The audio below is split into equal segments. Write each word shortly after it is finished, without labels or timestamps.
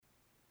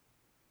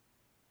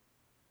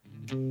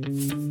Hi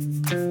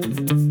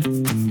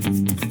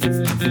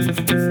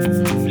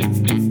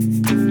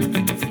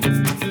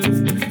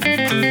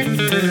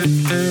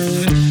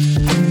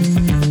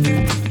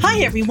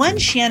everyone,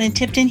 Shannon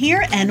Tipton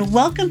here, and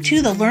welcome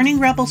to the Learning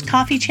Rebels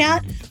Coffee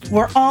Chat,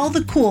 where all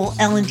the cool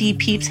L&D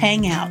peeps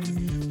hang out.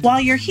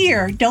 While you're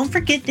here, don't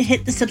forget to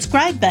hit the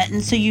subscribe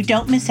button so you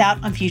don't miss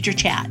out on future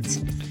chats.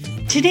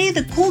 Today,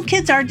 the cool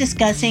kids are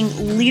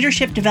discussing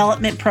leadership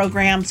development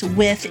programs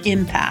with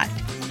impact.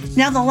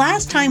 Now, the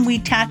last time we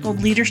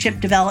tackled leadership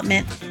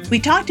development, we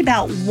talked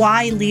about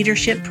why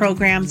leadership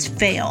programs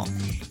fail.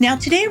 Now,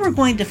 today we're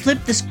going to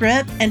flip the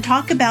script and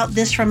talk about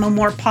this from a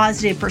more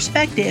positive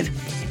perspective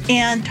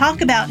and talk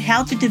about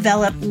how to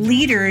develop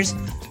leaders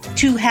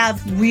to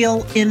have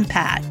real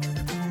impact.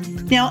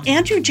 Now,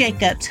 Andrew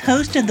Jacobs,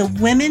 host of the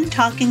Women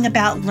Talking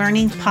About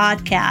Learning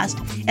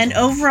podcast and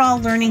overall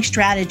learning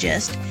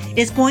strategist,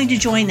 is going to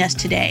join us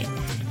today.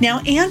 Now,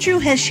 Andrew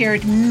has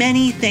shared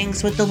many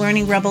things with the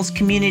Learning Rebels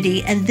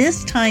community, and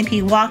this time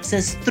he walks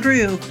us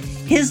through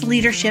his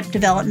leadership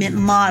development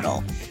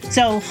model.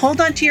 So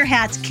hold on to your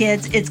hats,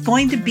 kids. It's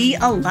going to be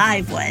a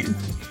live one.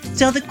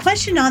 So the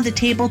question on the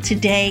table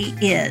today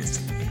is,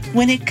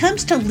 when it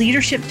comes to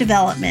leadership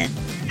development,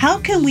 how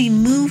can we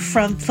move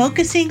from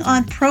focusing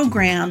on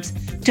programs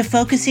to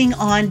focusing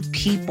on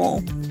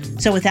people?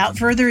 So without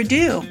further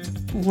ado,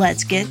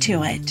 let's get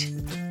to it.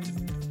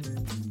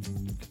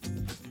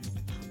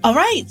 All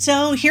right,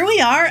 so here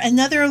we are,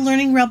 another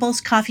Learning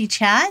Rebels coffee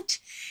chat.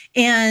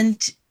 And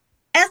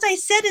as I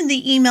said in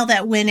the email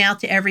that went out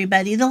to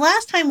everybody, the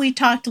last time we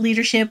talked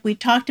leadership, we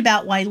talked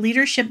about why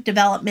leadership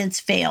developments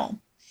fail.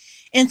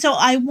 And so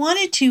I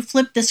wanted to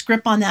flip the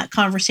script on that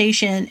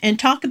conversation and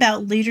talk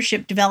about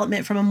leadership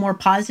development from a more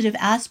positive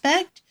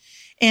aspect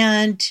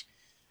and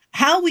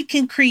how we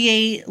can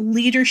create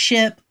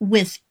leadership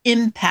with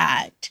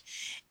impact.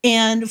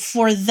 And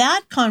for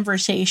that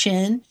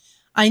conversation,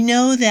 I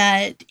know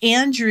that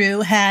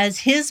Andrew has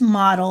his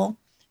model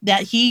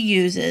that he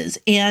uses,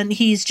 and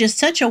he's just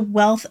such a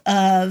wealth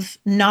of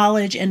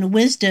knowledge and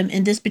wisdom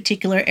in this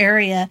particular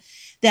area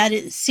that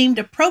it seemed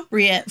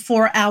appropriate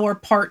for our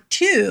part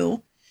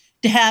 2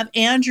 to have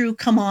Andrew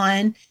come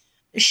on,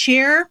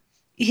 share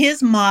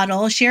his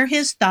model, share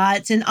his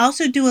thoughts, and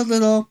also do a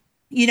little,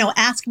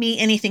 ask me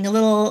anything, a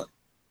little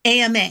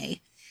AMA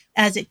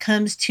as it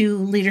comes to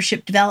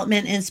leadership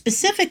development, and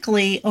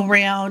specifically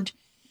around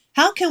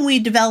how can we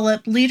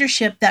develop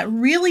leadership that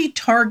really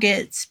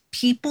targets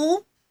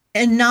people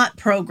and not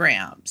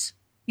programs.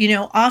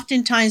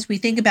 Oftentimes we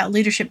think about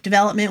leadership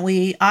development,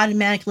 we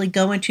automatically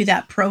go into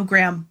that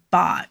program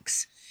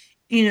box.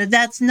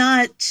 That's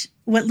not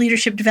what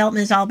leadership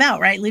development is all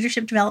about, right?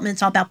 Leadership development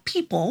is all about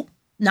people,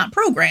 not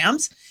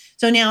programs.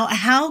 So now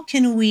how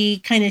can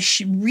we kind of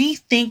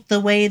rethink the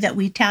way that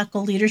we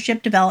tackle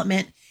leadership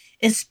development,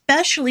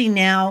 especially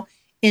now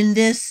in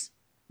this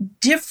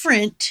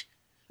different,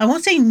 I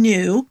won't say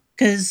new,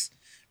 because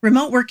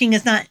remote working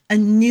is not a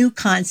new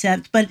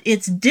concept, but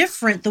it's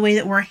different the way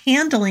that we're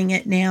handling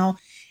it now.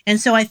 And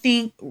so I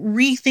think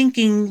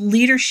rethinking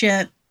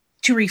leadership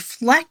to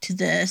reflect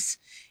this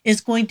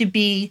is going to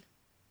be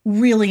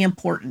really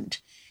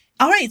important.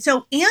 All right.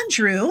 So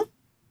Andrew,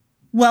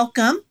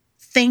 welcome.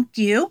 Thank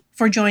you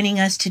for joining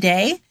us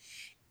today.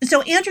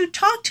 So Andrew,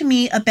 talk to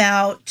me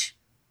about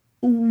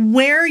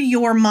where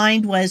your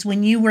mind was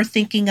when you were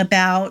thinking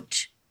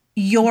about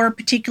your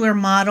particular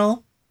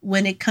model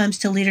when it comes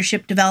to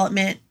leadership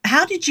development.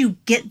 How did you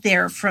get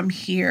there from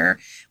here?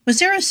 Was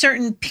there a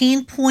certain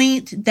pain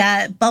point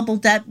that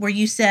bubbled up where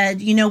you said,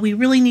 we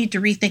really need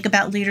to rethink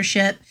about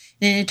leadership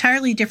in an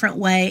entirely different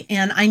way,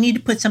 and I need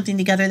to put something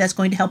together that's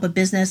going to help a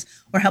business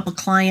or help a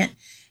client?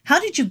 How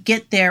did you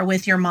get there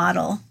with your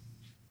model?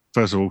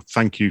 First of all,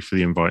 thank you for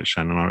the invite,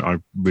 Shannon. I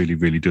really,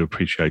 really do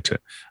appreciate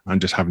it.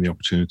 And just having the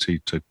opportunity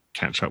to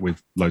catch up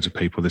with loads of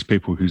people. There's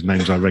people whose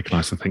names I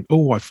recognize and think,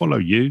 oh, I follow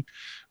you.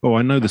 Oh,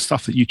 I know the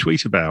stuff that you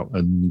tweet about.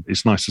 And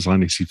it's nice to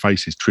finally see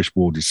faces. Trish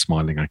Ward is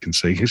smiling, I can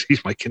see.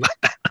 He's making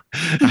that.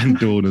 And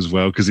Dawn as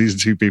well, because these are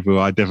two people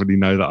I definitely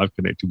know that I've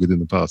connected with in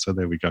the past. So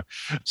there we go.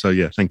 So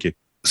yeah, thank you.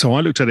 So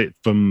I looked at it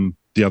from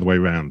the other way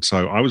around.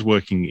 So I was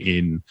working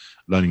in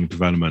learning and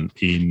development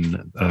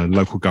in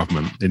local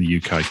government in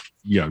the UK,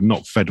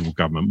 not federal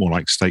government, more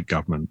like state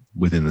government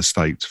within the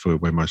states for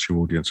where most of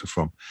your audience are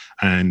from.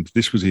 And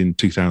this was in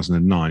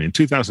 2009. In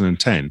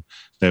 2010,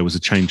 there was a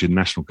change in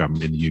national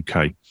government in the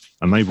UK,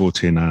 and they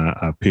brought in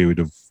a period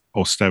of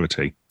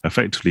austerity,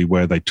 effectively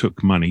where they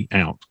took money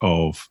out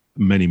of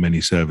many,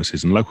 many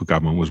services, and local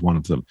government was one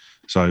of them.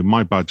 So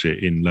my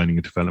budget in learning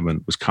and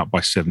development was cut by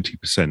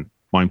 70%.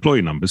 My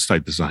employee numbers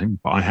stayed the same,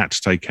 but I had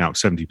to take out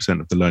 70%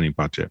 of the learning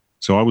budget.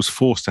 So I was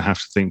forced to have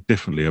to think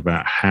differently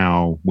about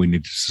how we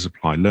needed to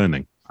supply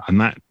learning.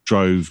 And that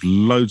drove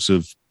loads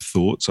of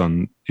thoughts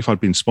on, if I'd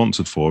been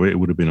sponsored for it, it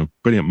would have been a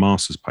brilliant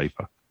master's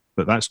paper.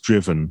 But that's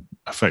driven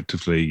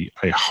effectively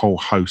a whole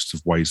host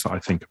of ways that I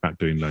think about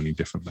doing learning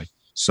differently.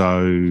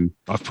 So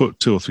I've put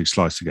 2 or 3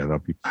 slides together.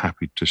 I'd be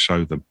happy to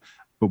show them.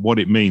 But what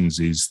it means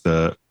is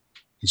that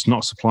it's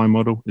not a supply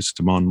model, it's a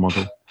demand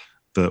model,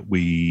 that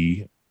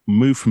we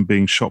move from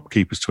being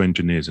shopkeepers to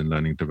engineers in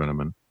learning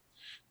development.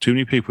 Too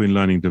many people in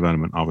learning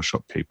development are a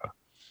shopkeeper.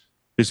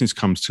 Business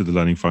comes to the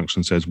learning function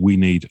and says, we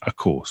need a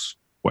course,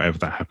 whatever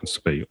that happens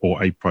to be,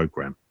 or a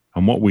program.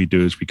 And what we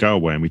do is we go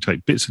away and we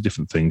take bits of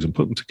different things and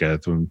put them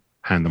together and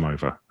hand them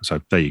over.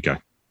 So there you go.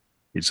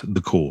 It's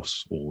the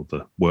course or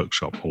the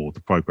workshop or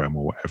the program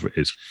or whatever it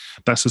is.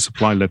 That's a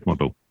supply-led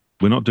model.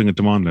 We're not doing a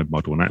demand-led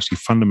model and actually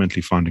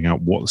fundamentally finding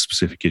out what the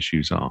specific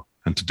issues are.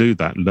 And to do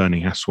that,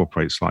 learning has to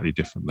operate slightly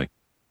differently.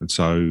 And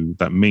so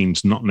that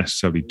means not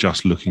necessarily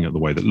just looking at the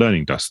way that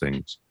learning does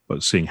things,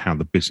 but seeing how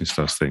the business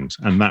does things.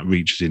 And that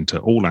reaches into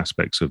all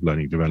aspects of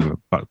learning development,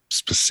 but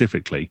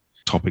specifically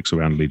topics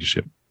around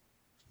leadership.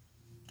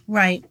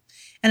 Right.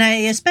 And I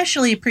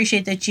especially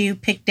appreciate that you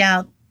picked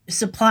out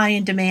supply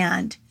and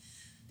demand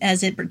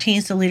as it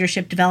pertains to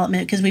leadership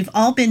development, because we've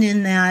all been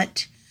in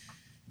that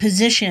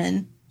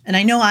position, and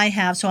I know I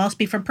have, so I'll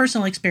speak from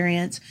personal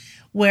experience,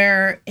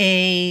 where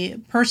a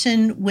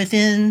person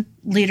within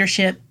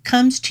leadership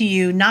comes to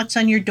you, knocks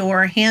on your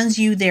door, hands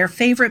you their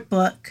favorite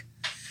book,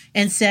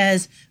 and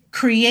says,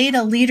 create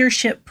a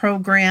leadership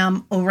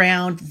program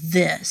around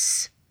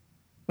this,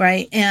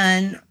 right?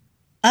 And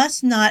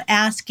us not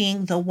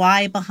asking the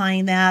why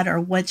behind that or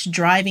what's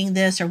driving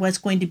this or what's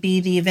going to be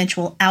the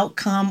eventual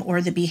outcome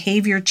or the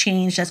behavior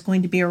change that's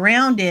going to be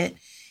around it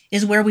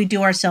is where we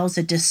do ourselves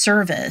a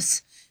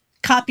disservice.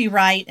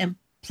 Copyright and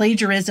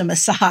plagiarism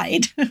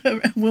aside,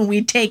 when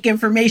we take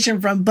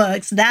information from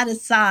books, that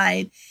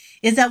aside,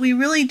 is that we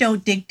really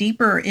don't dig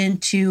deeper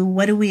into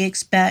what do we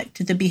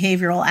expect the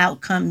behavioral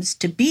outcomes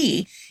to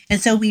be.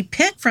 And so we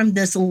pick from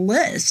this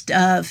list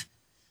of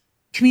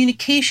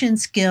communication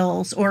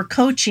skills or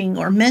coaching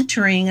or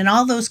mentoring and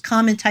all those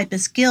common type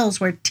of skills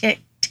where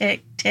tick,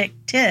 tick, tick,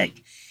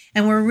 tick.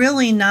 And we're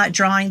really not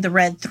drawing the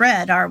red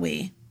thread, are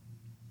we?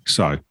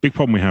 So, big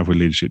problem we have with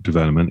leadership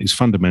development is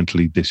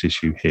fundamentally this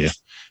issue here,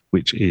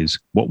 which is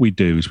what we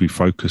do is we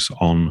focus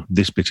on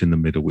this bit in the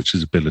middle, which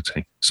is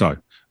ability. So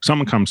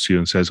someone comes to you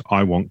and says,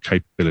 I want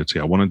capability.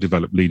 I want to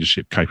develop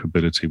leadership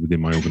capability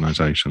within my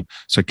organization.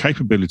 So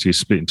capability is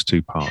split into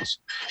two parts.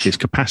 It's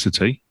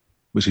capacity,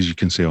 which, as you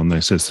can see on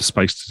there, says the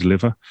space to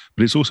deliver,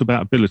 but it's also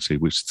about ability,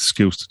 which is the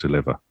skills to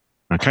deliver.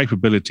 Now,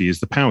 capability is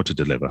the power to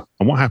deliver.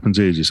 And what happens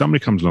is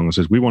somebody comes along and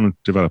says, we want to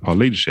develop our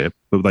leadership,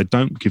 but they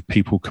don't give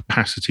people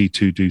capacity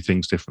to do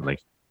things differently.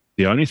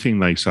 The only thing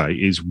they say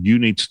is you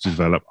need to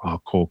develop our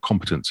core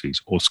competencies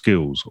or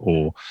skills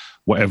or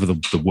whatever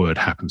the word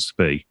happens to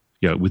be,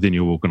 within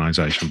your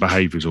organization,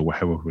 behaviors or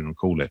whatever we want to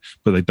call it.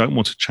 But they don't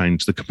want to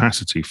change the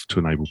capacity to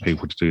enable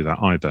people to do that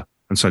either.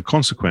 And so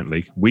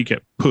consequently, we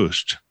get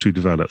pushed to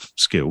develop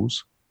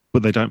skills,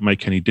 but they don't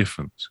make any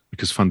difference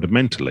because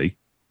fundamentally,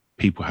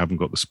 people haven't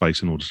got the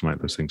space in order to make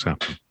those things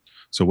happen.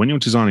 So when you're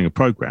designing a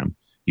program,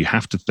 you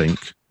have to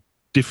think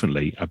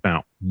differently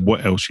about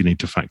what else you need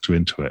to factor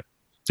into it.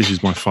 This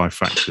is my 5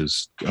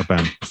 factors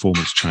about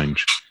performance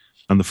change.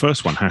 And the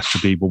first one has to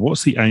be, well,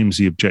 what's the aims,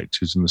 the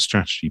objectives, and the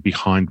strategy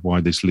behind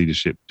why this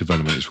leadership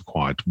development is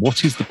required?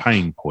 What is the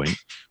pain point?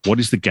 What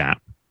is the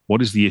gap?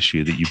 What is the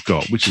issue that you've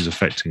got, which is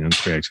affecting and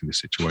creating this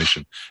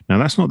situation? Now,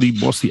 that's not the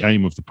what's the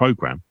aim of the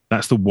program.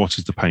 That's the what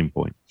is the pain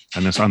point.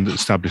 And let's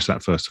establish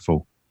that first of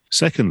all.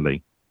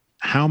 Secondly,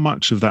 how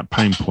much of that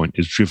pain point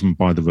is driven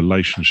by the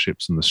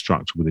relationships and the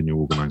structure within your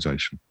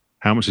organization?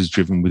 How much is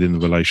driven within the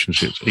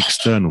relationships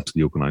external to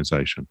the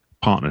organization,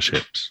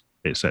 partnerships,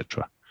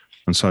 etc.?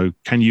 And so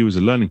can you as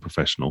a learning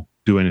professional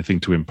do anything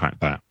to impact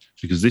that?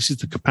 Because this is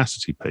the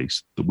capacity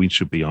piece that we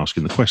should be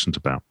asking the questions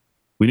about.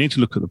 We need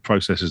to look at the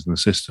processes and the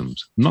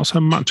systems. Not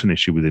so much an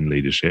issue within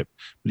leadership,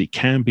 but it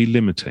can be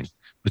limiting,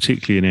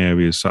 particularly in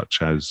areas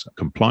such as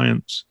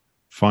compliance,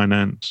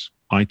 finance,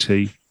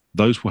 IT.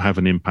 Those will have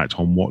an impact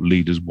on what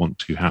leaders want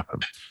to happen.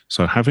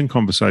 So having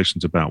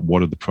conversations about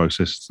what are the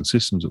processes and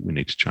systems that we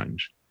need to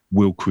change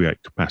will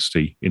create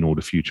capacity in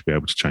order for you to be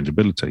able to change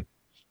ability.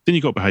 Then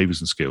you've got behaviors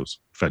and skills,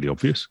 fairly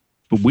obvious.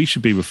 But we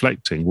should be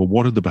reflecting, well,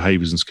 what are the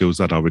behaviors and skills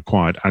that are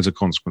required as a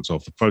consequence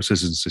of the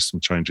processes and system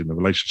changing, the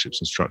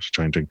relationships and structure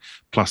changing,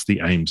 plus the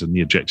aims and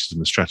the objectives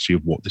and the strategy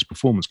of what this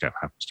performance gap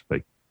happens to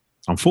be.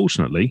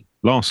 Unfortunately,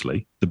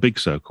 lastly, the big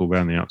circle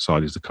around the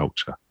outside is the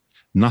culture.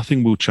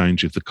 Nothing will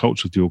change if the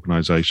culture of the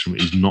organization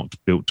is not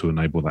built to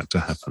enable that to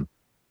happen.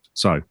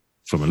 So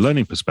from a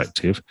learning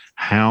perspective,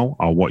 how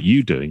are what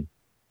you're doing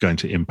going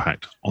to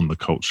impact on the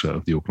culture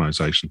of the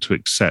organization to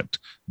accept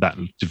that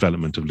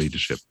development of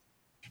leadership?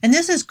 And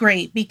this is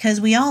great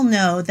because we all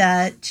know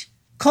that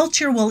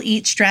culture will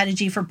eat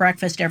strategy for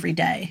breakfast every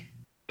day.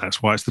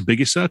 That's why it's the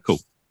biggest circle.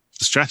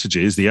 The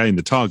strategy is the aim,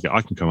 the target.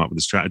 I can come up with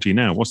a strategy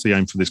now. What's the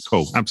aim for this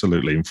call?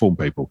 Absolutely, inform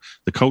people.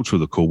 The culture of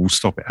the call will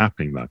stop it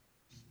happening though.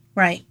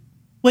 Right.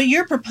 What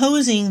you're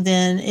proposing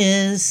then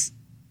is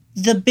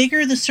the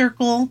bigger the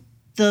circle,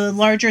 the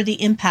larger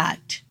the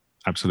impact.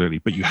 Absolutely.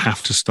 But you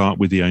have to start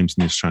with the aims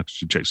and the strategy,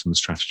 objectives and the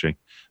strategy.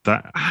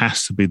 That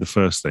has to be the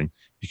first thing,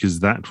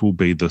 because that will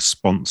be the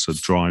sponsor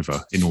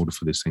driver in order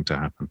for this thing to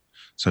happen.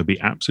 So be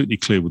absolutely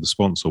clear with the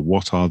sponsor.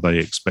 What are they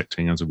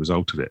expecting as a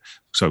result of it?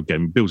 So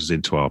again, builds us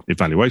into our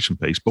evaluation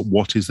piece, but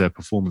what is their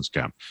performance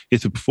gap?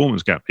 If the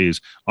performance gap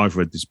is, I've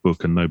read this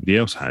book and nobody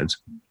else has,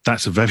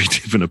 that's a very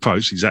different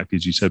approach, exactly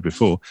as you said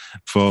before,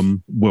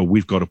 from, well,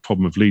 we've got a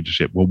problem of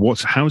leadership. Well,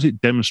 how is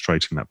it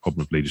demonstrating that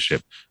problem of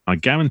leadership? I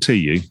guarantee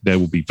you there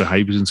will be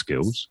behaviors and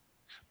skills,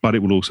 but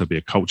it will also be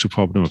a culture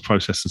problem, a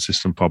process and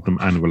system problem,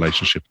 and a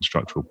relationship and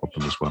structural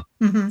problem as well.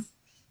 Mm-hmm.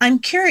 I'm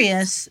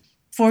curious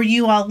for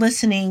you all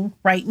listening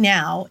right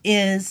now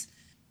is,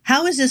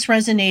 how is this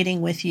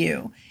resonating with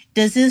you?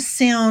 Does this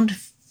sound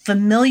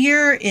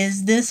familiar?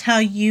 Is this how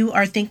you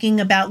are thinking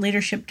about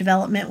leadership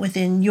development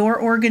within your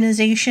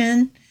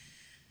organization?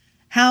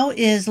 How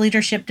is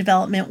leadership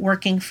development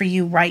working for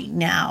you right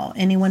now?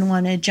 Anyone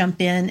want to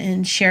jump in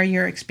and share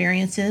your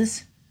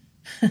experiences?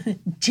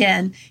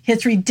 Jen,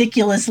 it's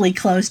ridiculously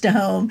close to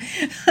home.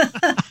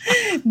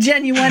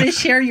 Jen, you want to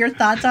share your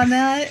thoughts on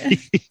that?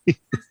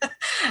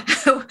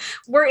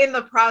 We're in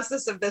the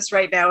process of this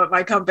right now at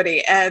my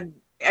company. And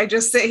I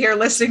just sit here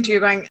listening to you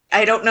going,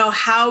 I don't know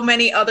how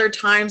many other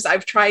times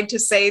I've tried to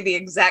say the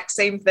exact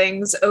same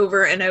things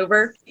over and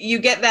over. You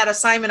get that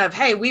assignment of,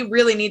 hey, we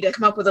really need to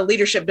come up with a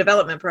leadership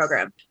development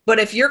program. But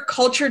if your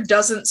culture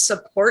doesn't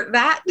support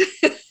that,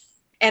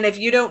 and if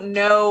you don't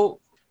know,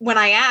 when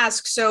I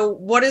ask, so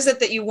what is it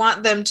that you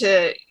want them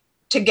to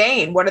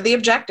gain? What are the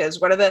objectives?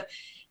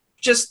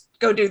 Just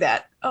go do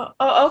that.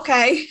 Oh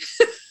okay.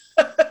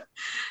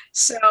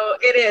 So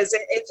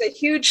it's a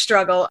huge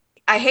struggle.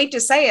 I hate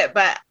to say it,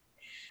 but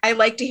I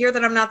like to hear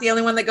that I'm not the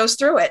only one that goes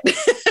through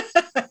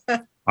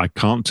it. I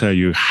can't tell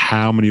you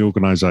how many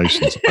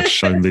organizations I've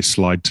shown this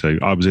slide to.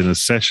 I was in a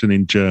session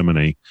in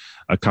Germany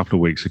a couple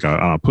of weeks ago,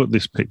 and I put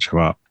this picture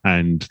up,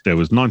 and there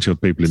was 90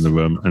 odd people in the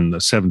room,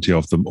 and 70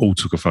 of them all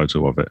took a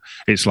photo of it.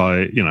 It's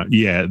like,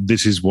 yeah,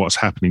 this is what's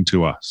happening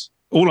to us.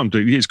 All I'm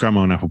doing is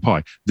grandma and apple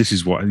pie. This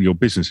is what your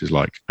business is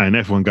like. And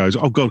everyone goes,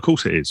 oh God, of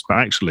course it is. But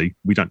actually,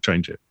 we don't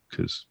change it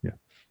because, yeah,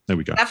 there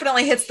we go.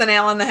 Definitely hits the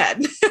nail on the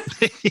head.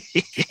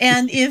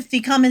 And if the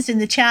comments in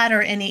the chat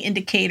are any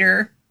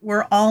indicator,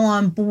 we're all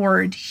on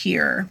board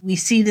here. We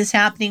see this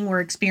happening.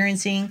 We're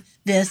experiencing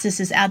this. This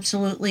is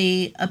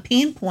absolutely a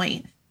pain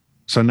point.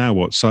 So now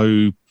what?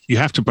 So you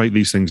have to break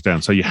these things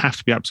down. So you have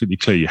to be absolutely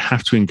clear. You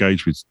have to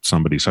engage with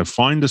somebody. So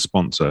find a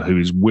sponsor who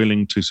is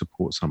willing to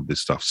support some of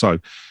this stuff. So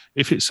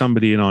if it's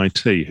somebody in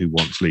IT who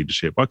wants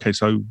leadership, okay,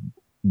 so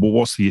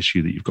what's the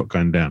issue that you've got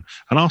going down?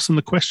 And ask them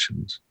the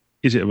questions.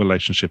 Is it a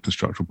relationship and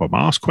structural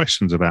problem? Ask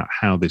questions about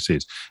how this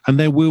is. And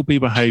there will be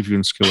behavior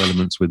and skill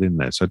elements within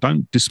there. So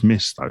don't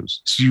dismiss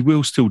those. So you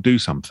will still do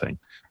something,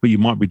 but you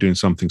might be doing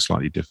something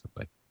slightly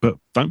differently. But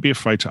don't be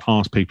afraid to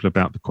ask people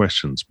about the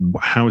questions.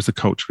 How is the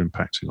culture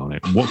impacting on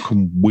it? What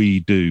can we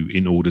do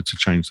in order to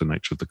change the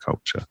nature of the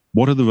culture?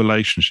 What are the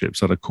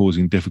relationships that are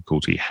causing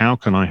difficulty? How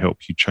can I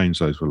help you change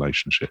those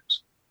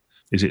relationships?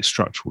 Is it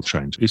structural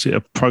change? Is it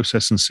a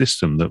process and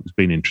system that has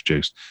been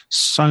introduced?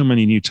 So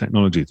many new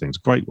technology things.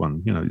 Great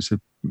one.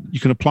 You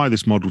can apply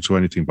this model to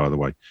anything, by the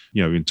way,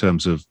 in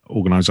terms of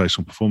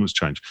organizational performance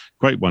change.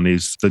 Great one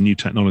is the new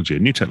technology. A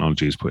new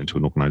technology is put into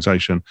an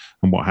organization,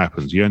 and what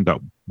happens? You end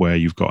up where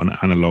you've got an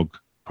analog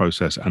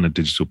process and a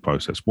digital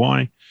process.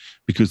 Why?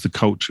 Because the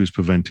culture is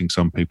preventing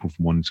some people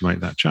from wanting to make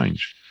that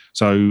change.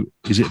 So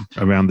is it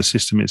around the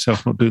system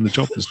itself not doing the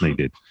job that's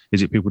needed?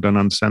 Is it people don't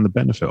understand the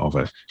benefit of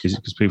it? Is it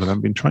because people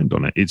haven't been trained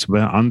on it? It's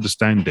about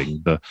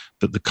understanding that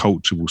the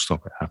culture will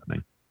stop it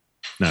happening.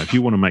 Now, if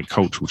you want to make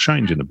cultural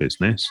change in a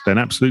business, then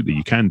absolutely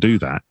you can do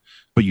that,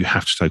 but you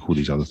have to take all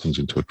these other things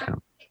into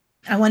account.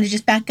 I want to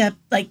just back up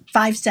like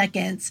 5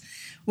 seconds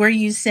where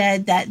you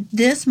said that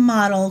this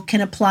model can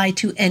apply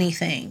to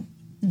anything.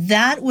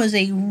 That was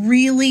a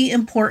really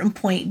important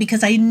point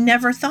because I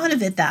never thought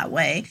of it that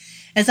way.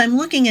 As I'm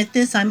looking at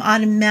this, I'm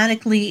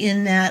automatically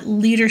in that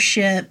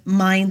leadership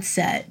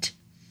mindset.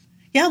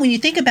 Yeah, when you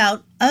think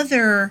about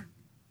other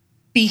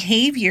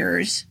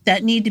behaviors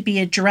that need to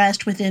be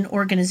addressed within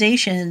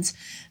organizations,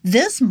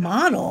 this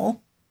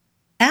model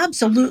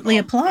absolutely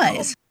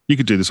applies. You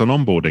could do this on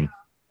onboarding.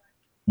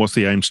 What's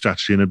the aim,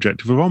 strategy, and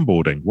objective of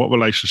onboarding? What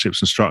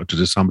relationships and structures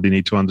does somebody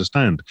need to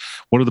understand?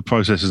 What are the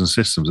processes and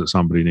systems that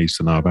somebody needs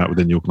to know about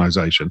within the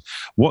organization?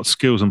 What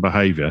skills and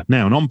behavior?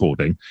 Now, in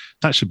onboarding,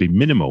 that should be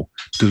minimal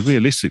because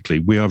realistically,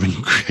 we are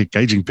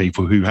engaging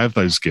people who have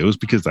those skills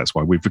because that's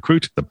why we've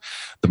recruited them.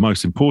 The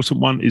most important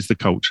one is the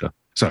culture.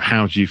 So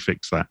how do you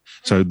fix that?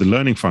 So the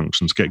learning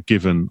functions get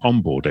given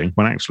onboarding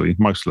when actually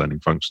most learning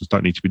functions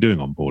don't need to be doing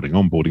onboarding.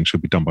 Onboarding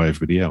should be done by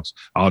everybody else.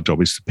 Our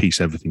job is to piece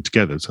everything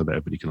together so that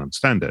everybody can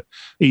understand it.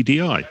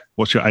 EDI,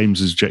 what's your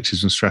aims,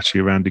 objectives and strategy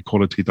around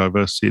equality,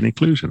 diversity and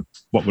inclusion?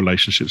 What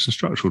relationships and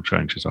structural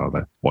changes are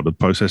there? What are the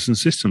processes and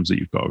systems that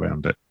you've got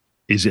around it?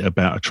 Is it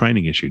about a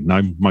training issue?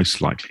 No,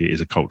 most likely it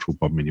is a cultural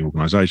problem in your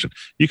organization.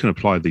 You can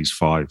apply these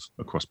 5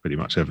 across pretty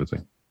much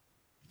everything.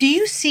 Do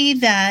you see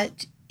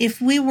that if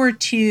we were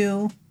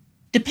to,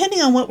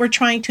 depending on what we're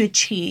trying to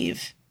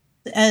achieve,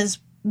 as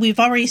we've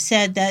already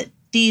said that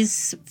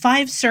these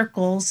 5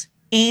 circles,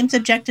 aims,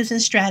 objectives,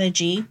 and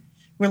strategy,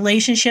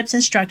 relationships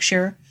and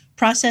structure,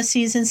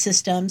 processes and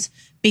systems,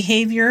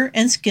 behavior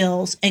and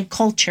skills, and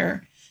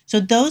culture. So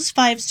those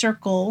 5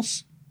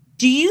 circles,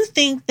 do you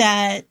think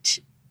that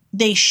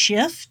they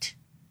shift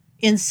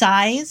in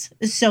size?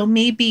 So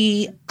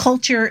maybe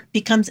culture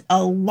becomes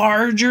a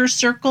larger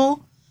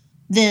circle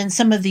than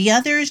some of the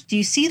others. Do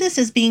you see this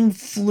as being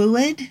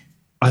fluid?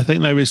 I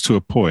think there is to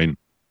a point,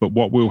 but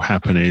what will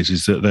happen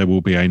is that there will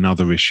be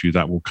another issue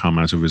that will come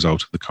as a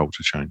result of the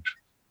culture change.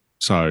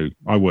 So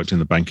I worked in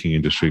the banking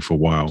industry for a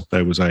while.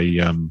 There was a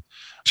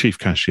chief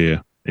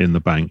cashier in the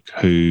bank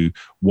who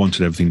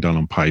wanted everything done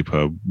on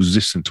paper,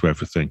 resistant to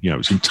everything. You know,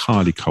 it's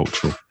entirely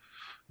cultural.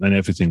 And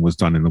everything was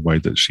done in the way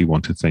that she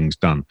wanted things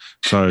done.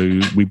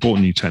 So we brought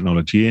new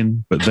technology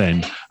in, but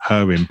then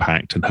her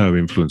impact and her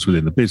influence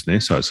within the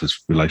business, so it's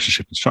this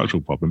relationship and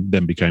structural problem,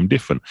 then became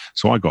different.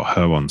 So I got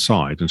her on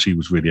side and she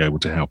was really able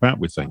to help out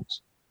with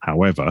things.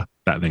 However,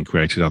 that then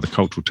created other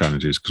cultural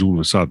challenges because all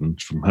of a sudden,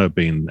 from her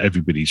being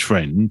everybody's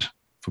friend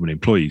from an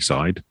employee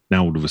side,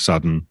 now all of a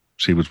sudden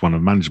she was one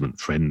of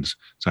management's friends.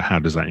 So how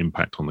does that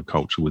impact on the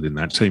culture within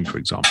that team, for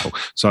example?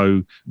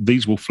 So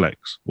these will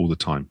flex all the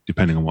time,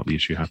 depending on what the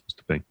issue happens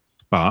to be.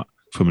 But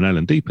from an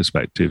L&D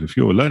perspective, if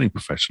you're a learning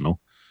professional,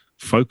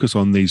 focus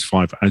on these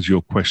 5 as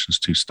your questions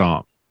to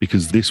start,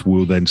 because this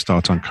will then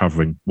start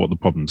uncovering what the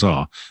problems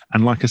are.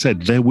 And like I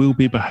said, there will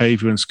be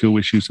behavior and skill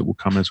issues that will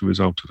come as a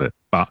result of it.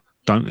 But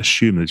don't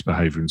assume that it's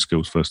behavior and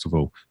skills, first of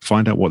all.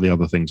 Find out what the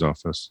other things are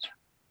first.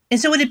 And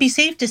so would it be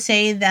safe to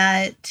say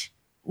that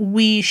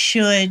we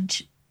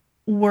should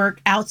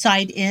work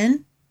outside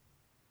in?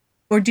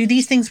 Or do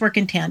these things work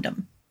in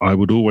tandem? I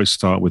would always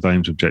start with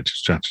aims, objective,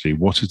 strategy.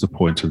 What is the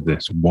point of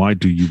this? Why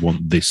do you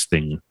want this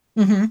thing?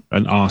 Mm-hmm.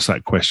 And ask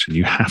that question.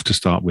 You have to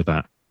start with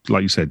that.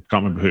 Like you said,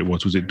 can't remember who it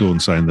was. Was it Dawn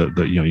saying that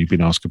you know, you've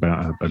been asked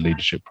about a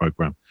leadership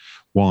program?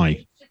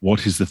 Why?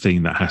 What is the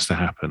thing that has to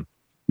happen?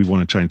 We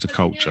want to change the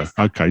culture.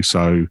 Okay,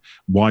 so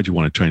why do you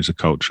want to change the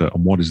culture?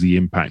 And what is the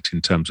impact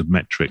in terms of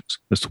metrics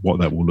as to what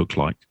that will look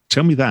like?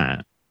 Tell me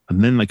that,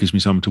 and then that gives me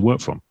something to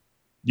work from.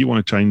 You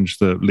want to change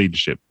the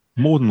leadership.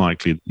 More than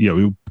likely, you know,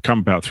 it will come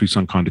about through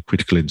some kind of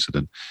critical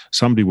incident.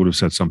 Somebody would have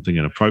said something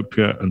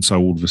inappropriate, and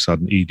so all of a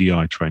sudden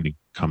EDI training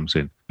comes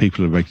in.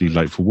 People are regularly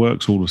late for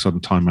work, so all of a sudden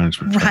time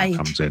management training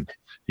comes in.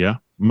 Yeah,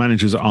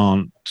 managers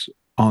aren't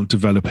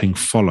developing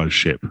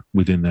fellowship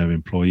within their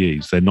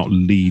employees. They're not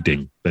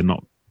leading. They're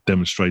not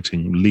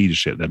demonstrating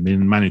leadership. They're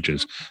being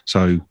managers.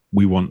 So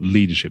we want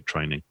leadership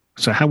training.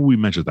 So how will we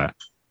measure that?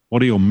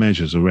 What are your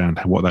measures around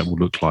what that will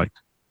look like?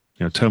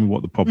 You know, tell me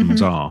what the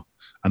problems are.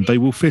 And they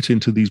will fit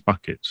into these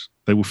buckets.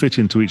 They will fit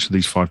into each of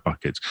these 5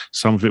 buckets.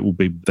 Some of it will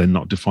be they're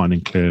not defining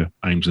clear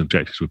aims and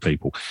objectives with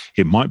people.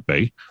 It might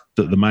be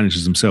that the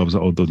managers themselves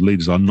or the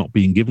leaders are not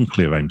being given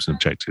clear aims and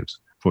objectives,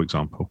 for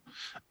example.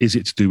 Is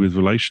it to do with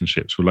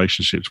relationships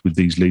with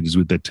these leaders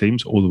with their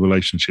teams, or the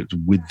relationships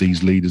with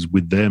these leaders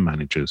with their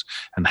managers?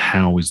 And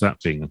how is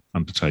that being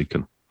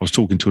undertaken? I was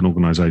talking to an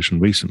organization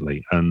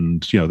recently,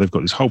 and you know, they've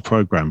got this whole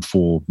program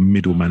for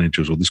middle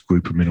managers, or this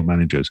group of middle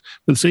managers,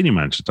 but the senior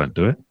managers don't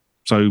do it.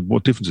 So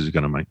what difference is it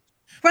going to make?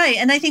 Right.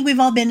 And I think we've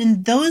all been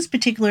in those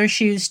particular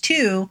shoes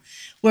too,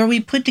 where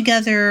we put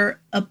together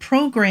a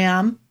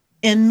program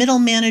and middle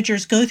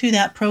managers go through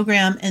that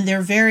program and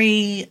they're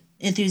very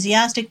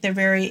enthusiastic. They're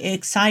very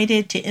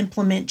excited to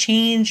implement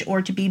change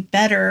or to be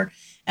better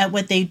at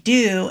what they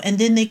do. And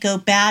then they go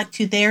back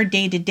to their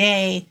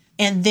day-to-day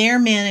and their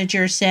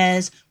manager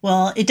says,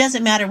 well, it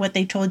doesn't matter what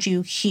they told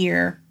you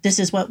here. This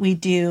is what we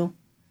do.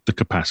 The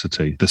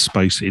capacity, the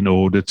space in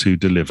order to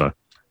deliver.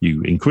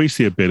 You increase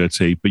the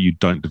ability, but you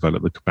don't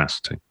develop the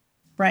capacity.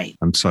 Right.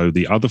 And so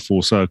the other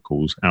 4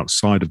 circles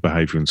outside of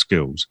behavior and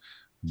skills,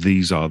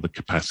 these are the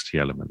capacity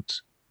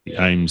elements.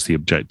 The aims, the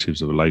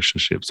objectives, the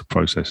relationships, the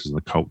processes, and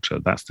the culture.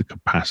 That's the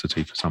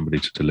capacity for somebody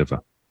to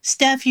deliver.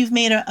 Steph, you've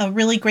made a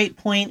really great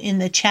point in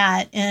the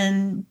chat.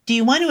 And do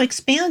you want to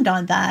expand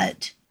on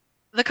that?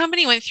 The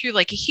company went through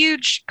like a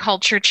huge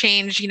culture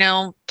change, you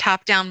know,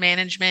 top-down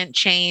management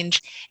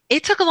change.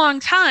 It took a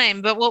long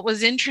time, but what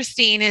was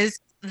interesting is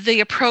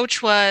the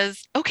approach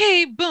was,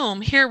 okay,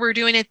 boom, here we're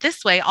doing it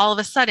this way all of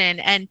a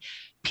sudden. And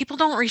people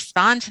don't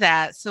respond to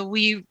that. So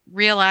we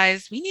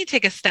realized we need to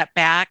take a step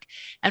back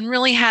and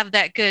really have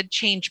that good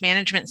change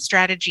management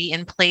strategy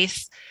in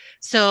place.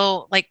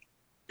 So like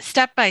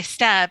step by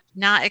step,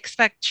 not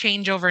expect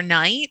change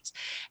overnight.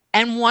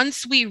 And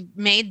once we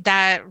made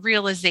that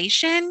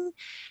realization,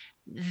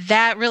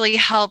 that really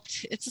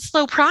helped. It's a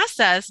slow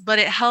process, but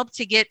it helped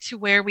to get to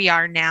where we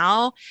are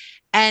now.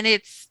 And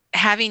it's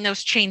having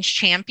those change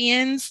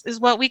champions is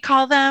what we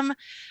call them,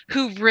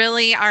 who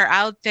really are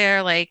out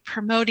there like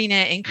promoting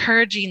it,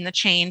 encouraging the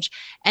change.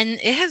 And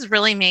it has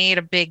really made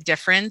a big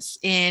difference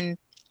in,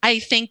 I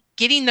think,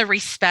 getting the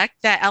respect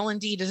that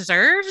L&D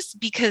deserves,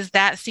 because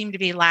that seemed to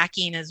be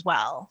lacking as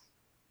well.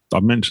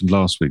 I mentioned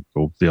last week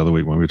or the other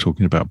week when we were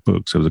talking about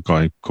books, there was a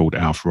guy called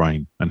Alf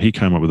Rain, and he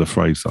came up with a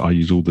phrase that I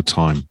use all the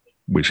time,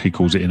 which he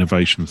calls it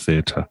innovation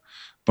theatre.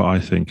 But I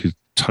think it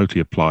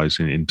totally applies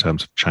in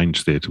terms of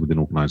change theatre within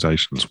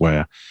organisations,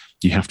 where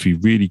you have to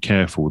be really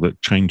careful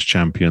that change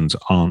champions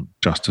aren't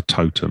just a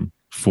totem.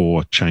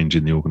 for change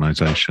in the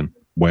organization,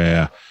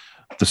 where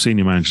the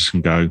senior managers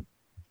can go,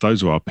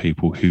 those are our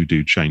people who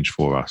do change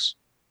for us.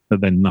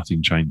 But then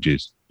nothing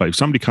changes. But if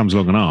somebody comes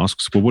along and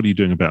asks, well, what are you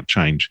doing about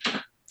change?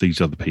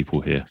 These are the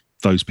people here.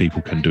 Those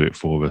people can do it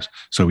for us.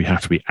 So we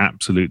have to be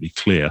absolutely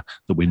clear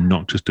that we're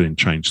not just doing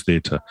change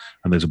theatre.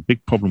 And there's a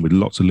big problem with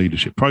lots of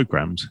leadership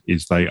programs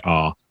is they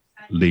are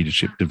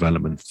leadership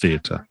development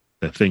theatre.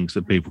 They're things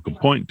that people can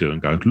point to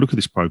and go, look at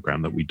this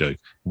program that we do.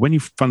 When you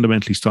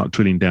fundamentally start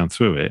drilling down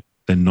through it,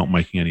 they're not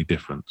making any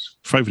difference.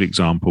 Favorite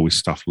example is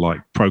stuff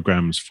like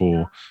programs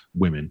for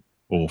women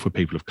or for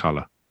people of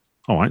colour.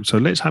 All right, so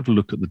let's have a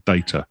look at the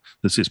data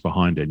that sits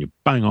behind it. And you're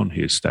bang on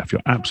here, Steph.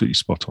 You're absolutely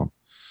spot on.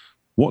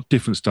 What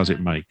difference does it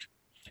make?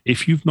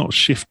 If you've not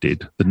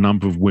shifted the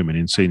number of women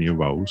in senior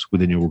roles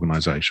within your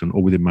organisation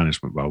or within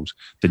management roles,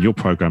 then your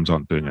programs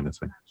aren't doing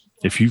anything.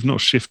 If you've not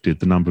shifted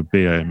the number of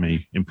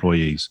BAME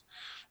employees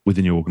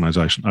within your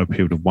organisation over a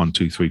period of 1,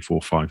 2, 3,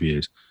 4, 5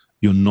 years,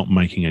 you're not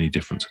making any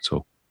difference at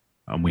all.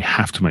 And we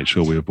have to make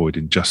sure we're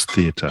avoiding just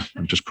theatre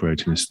and just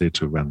creating this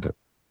theatre around it.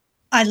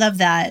 I love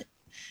that.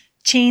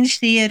 Change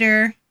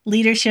theater,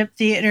 leadership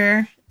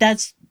theater.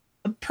 That's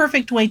a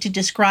perfect way to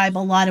describe a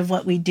lot of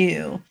what we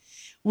do.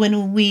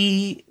 When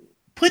we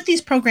put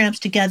these programs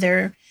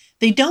together,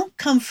 they don't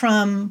come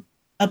from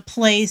a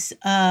place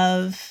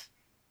of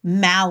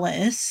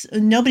malice.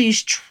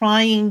 Nobody's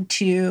trying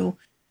to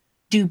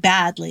do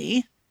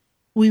badly.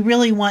 We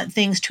really want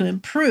things to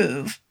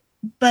improve.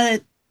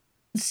 But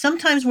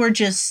sometimes we're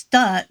just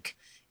stuck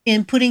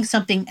in putting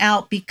something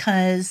out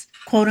because,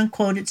 quote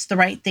unquote, it's the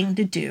right thing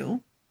to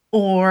do,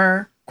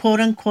 or quote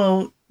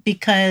unquote,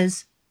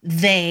 because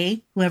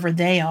they, whoever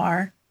they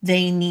are,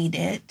 they need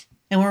it.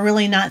 And we're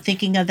really not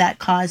thinking of that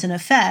cause and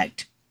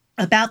effect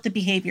about the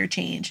behavior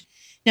change.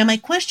 Now, my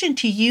question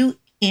to you,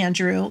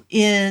 Andrew,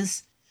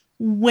 is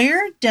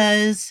where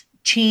does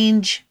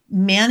change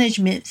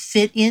management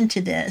fit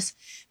into this?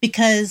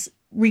 Because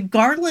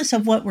regardless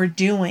of what we're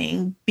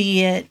doing,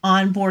 be it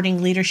onboarding,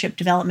 leadership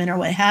development, or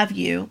what have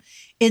you,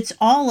 it's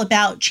all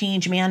about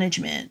change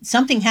management.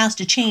 Something has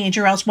to change,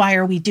 or else why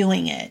are we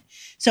doing it?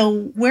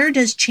 So where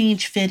does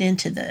change fit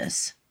into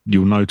this?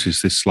 You'll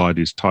notice this slide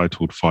is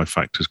titled 5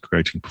 Factors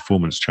Creating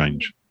Performance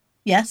Change.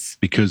 Yes.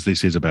 Because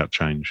this is about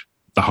change.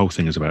 The whole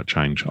thing is about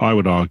change. I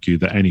would argue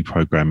that any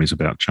program is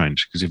about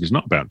change, because if it's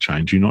not about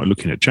change, you're not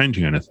looking at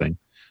changing anything,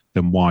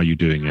 then why are you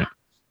doing it?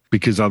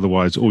 Because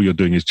otherwise all you're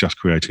doing is just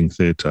creating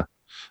theatre.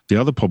 The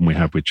other problem we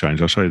have with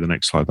change, I'll show you the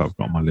next slide that I've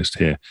got on my list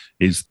here,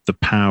 is the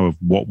power of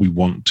what we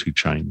want to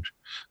change.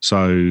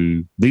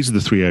 So these are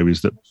the 3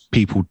 areas that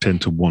people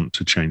tend to want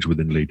to change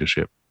within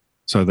leadership.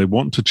 So they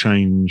want to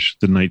change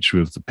the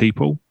nature of the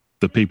people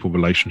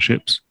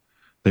relationships.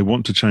 They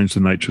want to change the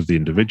nature of the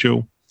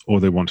individual, or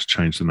they want to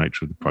change the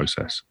nature of the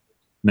process.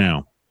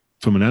 Now,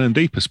 from an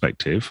L&D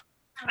perspective,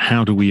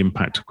 how do we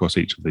impact across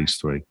each of these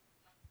 3?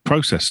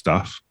 Process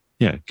stuff,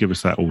 yeah, give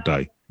us that all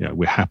day. Yeah,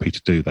 we're happy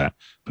to do that.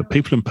 But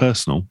people and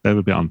personal, they're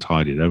a bit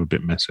untidy, they're a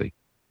bit messy.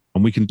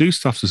 And we can do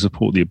stuff to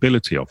support the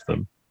ability of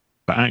them,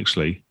 but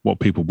actually what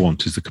people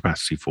want is the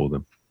capacity for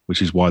them,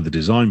 which is why the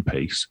design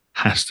piece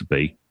has to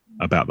be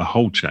about the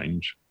whole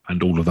change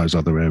and all of those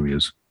other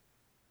areas.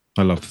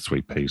 I love the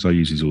 3 Ps. I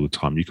use these all the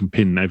time. You can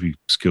pin every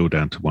skill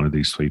down to one of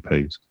these 3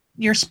 Ps.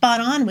 You're spot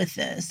on with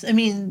this. I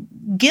mean,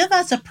 give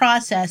us a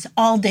process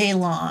all day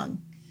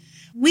long.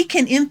 We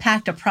can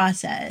impact a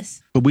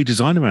process. But we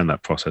design around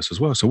that process as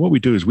well. So what we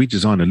do is we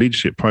design a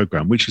leadership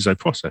program, which is a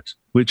process,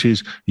 which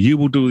is you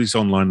will do this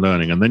online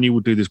learning, and then you will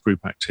do this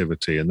group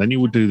activity, and then you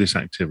will do this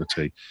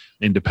activity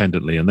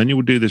independently, and then you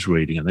will do this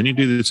reading, and then you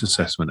do this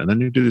assessment, and then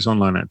you do this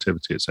online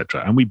activity,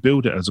 etc. And we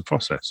build it as a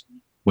process,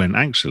 when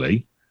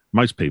actually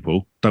most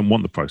people don't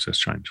want the process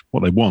change.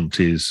 What they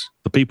want is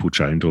the people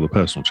change or the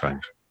personal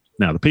change.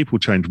 Now, the people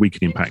change we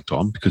can impact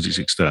on because it's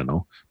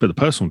external, but the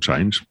personal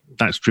change,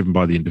 that's driven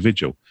by the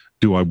individual.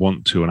 Do I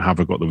want to, and have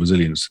I got the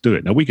resilience to do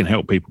it? Now, we can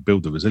help people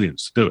build the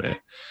resilience to do it,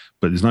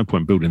 but there's no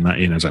point building that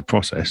in as a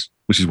process,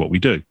 which is what we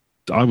do.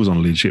 I was on a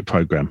leadership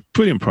program,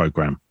 brilliant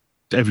program.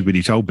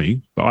 Everybody told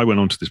me, but I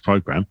went on to this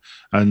program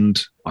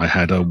and I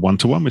had a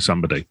one-to-one with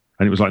somebody.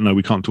 And it was like, no,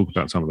 we can't talk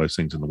about some of those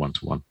things in the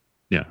one-to-one.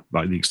 Yeah,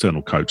 like the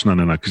external coach. No,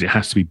 because it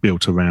has to be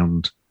built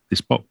around this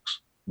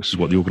box, which is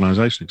what the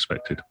organization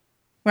expected.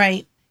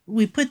 Right.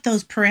 We put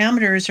those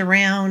parameters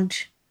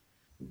around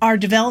our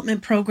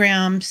development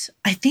programs.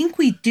 I think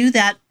we do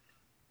that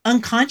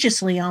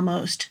unconsciously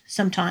almost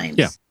sometimes.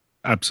 Yeah,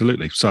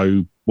 absolutely.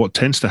 So what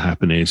tends to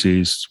happen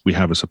is we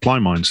have a supply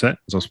mindset,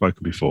 as I've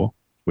spoken before.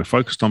 We're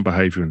focused on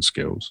behavior and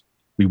skills.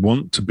 We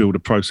want to build a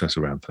process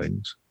around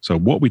things. So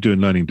what we do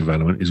in learning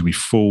development is we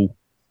fall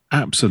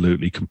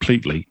absolutely,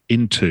 completely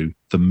into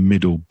the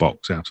middle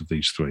box out of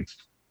these 3.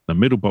 The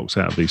middle box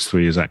out of these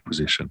 3 is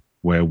acquisition,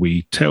 where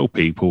we tell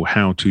people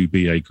how to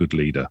be a good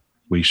leader.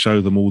 We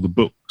show them all the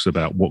books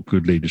about what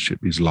good leadership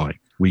is like.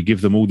 We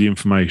give them all the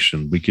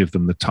information. We give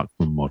them the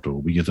Tuckman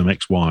model. We give them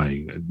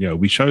XY.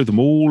 We show them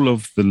all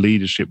of the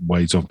leadership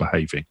ways of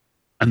behaving.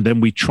 And then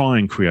we try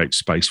and create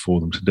space for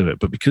them to do it.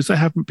 But because they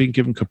haven't been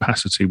given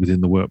capacity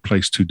within the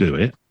workplace to do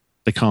it,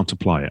 they can't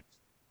apply it.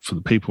 for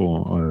the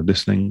people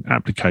listening,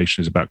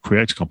 application is about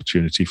creating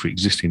opportunity for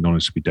existing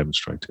knowledge to be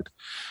demonstrated.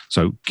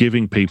 So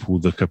giving people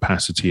the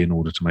capacity in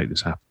order to make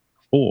this happen.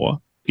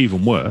 Or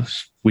even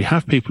worse, we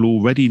have people who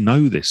already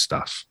know this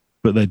stuff,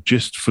 but they've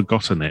just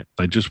forgotten it.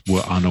 They just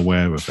were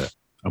unaware of it.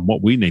 And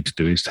what we need to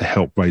do is to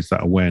help raise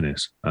that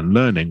awareness. And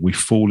learning, we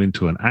fall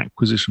into an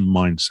acquisition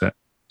mindset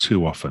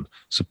too often.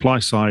 Supply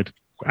side,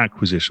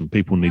 acquisition,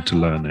 people need to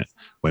learn it,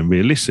 when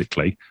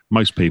realistically,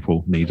 most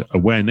people need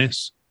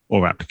awareness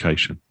or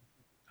application.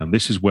 And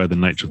this is where the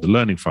nature of the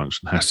learning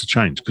function has to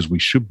change, because we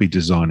should be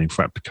designing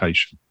for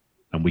application.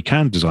 And we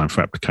can design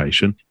for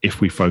application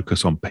if we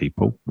focus on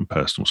people and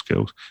personal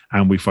skills,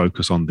 and we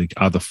focus on the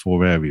other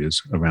 4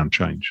 areas around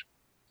change.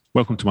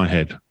 Welcome to my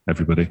head,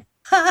 everybody.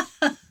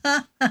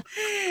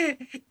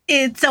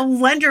 It's a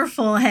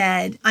wonderful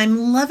head.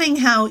 I'm loving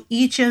how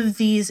each of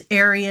these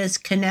areas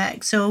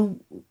connect. So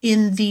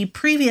in the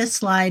previous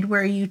slide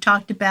where you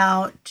talked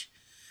about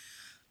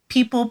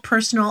people,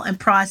 personal, and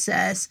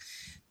process,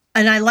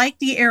 and I like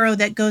the arrow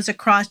that goes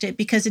across it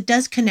because it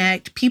does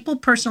connect people,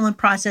 personal, and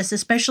process,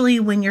 especially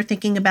when you're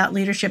thinking about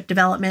leadership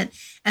development.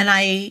 And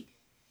I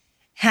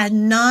had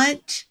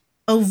not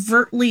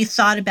overtly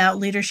thought about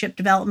leadership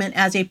development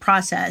as a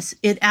process.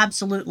 It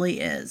absolutely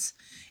is.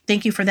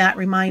 Thank you for that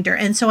reminder.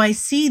 And so I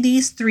see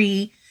these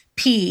 3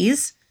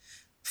 P's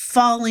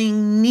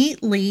falling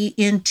neatly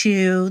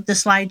into the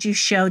slide you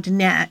showed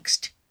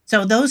next.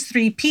 So those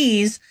 3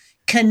 P's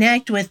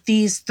connect with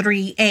these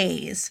 3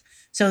 A's.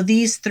 So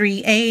these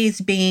 3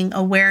 A's being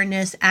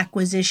awareness,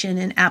 acquisition,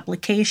 and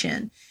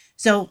application.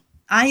 So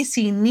I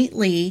see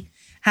neatly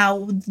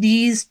how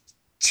these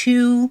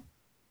 2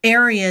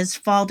 areas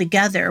fall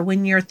together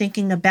when you're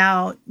thinking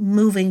about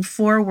moving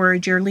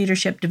forward your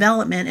leadership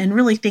development and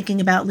really thinking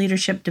about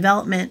leadership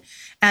development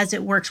as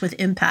it works with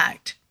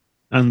impact.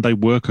 And they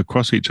work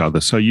across each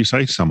other. So you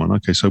say to someone,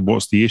 okay, so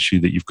what's the issue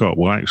that you've got?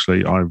 Well,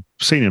 actually, I've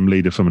seen him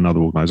leader from another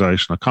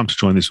organization. I come to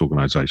join this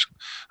organization.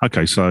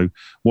 Okay, so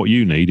what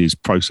you need is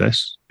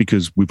process,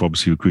 because we've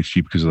obviously recruited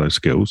you because of those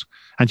skills,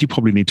 and you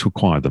probably need to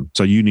acquire them.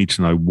 So you need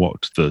to know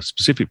what the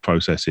specific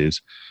process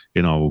is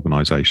in our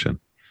organization.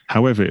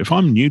 However, if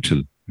I'm new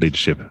to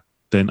leadership,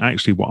 then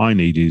actually what I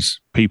need is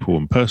people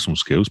and personal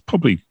skills.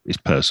 Probably it's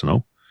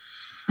personal.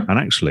 And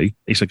actually,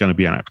 it's going to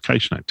be an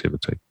application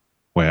activity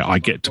where I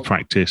get to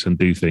practice and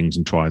do things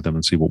and try them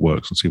and see what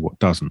works and see what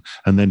doesn't,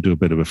 and then do a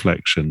bit of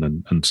reflection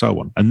and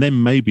so on. And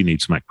then maybe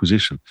need some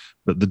acquisition.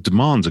 But the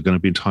demands are going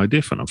to be entirely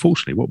different.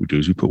 Unfortunately, what we do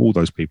is we put all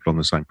those people on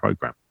the same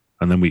program,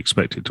 and then we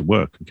expect it to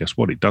work. And guess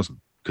what? It doesn't,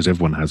 because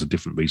everyone has a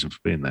different reason for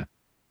being there.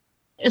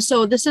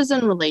 So this is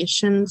in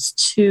relations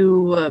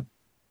to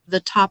the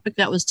topic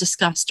that was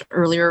discussed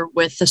earlier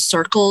with the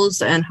circles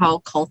and how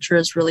culture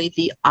is really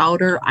the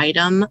outer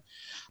item.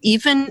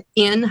 Even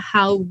in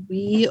how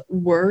we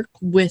work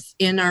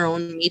within our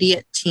own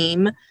immediate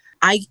team,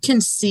 I can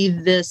see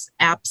this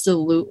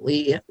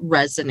absolutely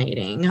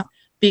resonating,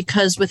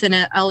 because within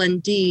an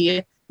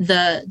L&D,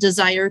 the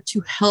desire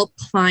to help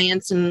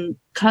clients and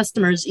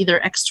customers, either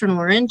external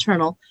or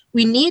internal,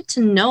 we need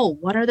to know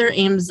what are their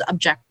aims,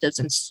 objectives,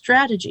 and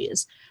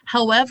strategies.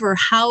 However,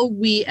 how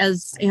we,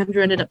 as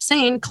Andrew ended up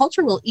saying,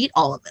 culture will eat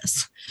all of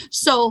this.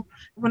 So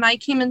when I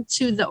came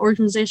into the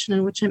organization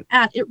in which I'm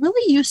at, it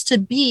really used to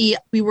be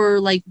we were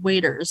like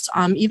waiters.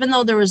 Even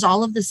though there was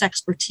all of this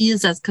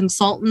expertise as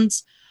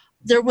consultants,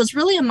 there was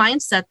really a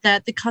mindset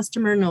that the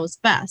customer knows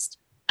best.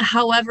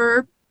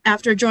 However,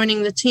 after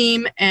joining the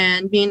team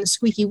and being the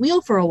squeaky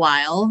wheel for a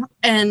while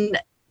and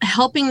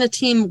helping the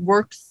team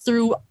work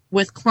through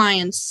with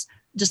clients,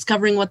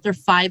 discovering what their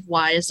 5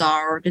 whys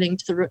are or getting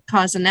to the root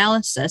cause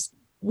analysis,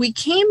 we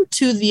came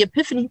to the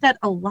epiphany that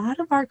a lot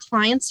of our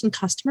clients and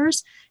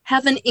customers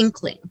have an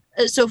inkling.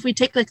 So if we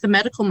take like the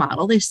medical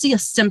model, they see a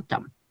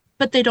symptom,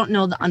 but they don't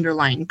know the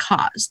underlying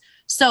cause.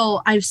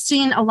 So I've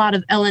seen a lot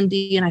of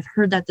L&D, and I've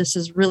heard that this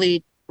is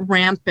really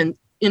rampant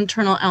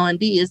internal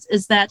L&D,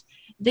 is that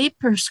they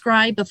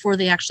prescribe before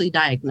they actually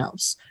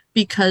diagnose,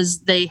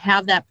 because they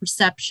have that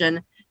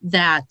perception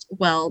that,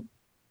 well,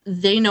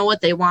 they know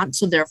what they want,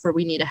 so therefore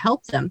we need to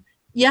help them.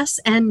 Yes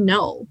and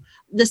no.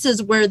 This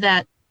is where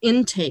that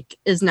intake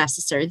is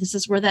necessary. This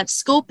is where that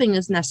scoping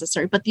is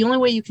necessary. But the only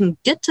way you can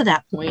get to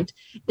that point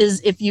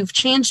is if you've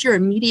changed your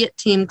immediate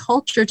team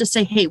culture to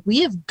say, hey,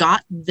 we have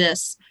got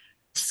this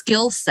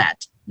skill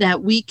set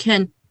that we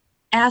can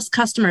ask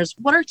customers,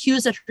 what are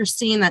cues that you're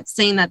seeing that's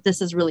saying that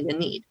this is really a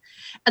need?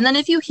 And then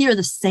if you hear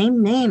the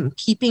same name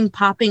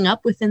popping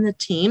up within the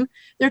team,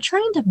 they're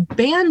trying to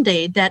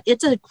band-aid that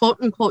it's a quote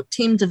unquote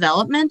team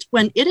development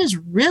when it is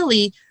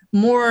really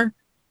more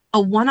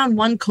a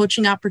one-on-one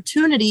coaching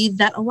opportunity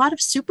that a lot of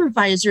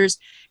supervisors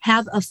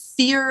have a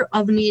fear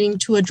of needing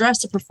to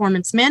address a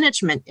performance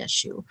management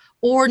issue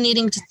or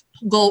needing to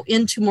go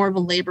into more of a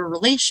labor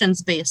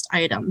relations based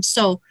item.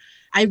 So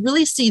I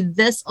really see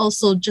this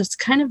also just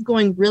kind of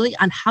going really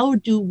on how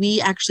do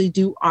we actually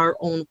do our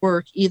own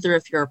work, either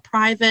if you're a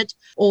private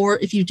or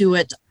if you do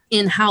it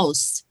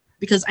in-house.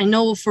 Because I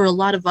know for a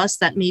lot of us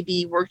that may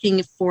be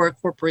working for a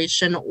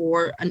corporation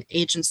or an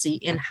agency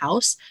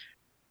in-house,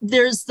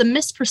 there's the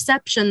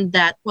misperception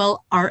that,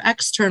 well, our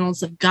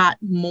externals have got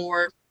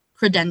more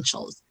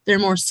credentials. They're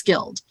more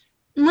skilled.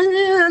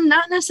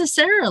 Not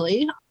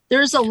necessarily.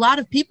 There's a lot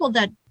of people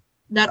that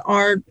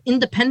are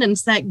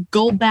independents that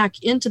go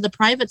back into the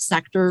private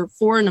sector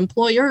for an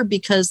employer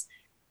because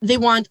they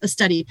want a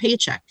steady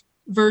paycheck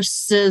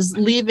versus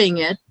leaving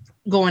it,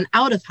 going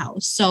out of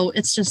house. So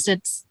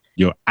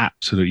You're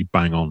absolutely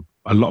bang on.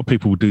 A lot of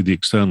people will do the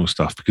external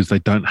stuff because they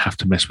don't have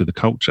to mess with the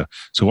culture.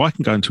 So I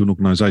can go into an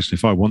organization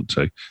if I want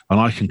to, and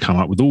I can come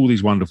up with all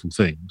these wonderful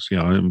things,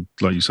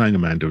 like you're saying,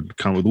 Amanda,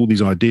 come up with all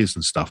these ideas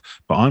and stuff,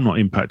 but I'm not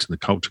impacting the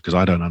culture because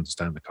I don't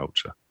understand the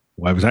culture.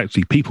 Whereas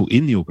actually people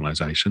in the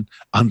organization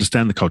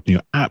understand the culture.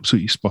 You're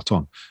absolutely spot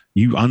on.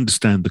 You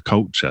understand the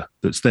culture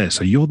that's there.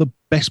 So you're the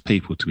best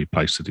people to be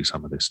placed to do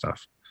some of this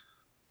stuff.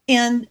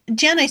 And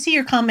Jen, I see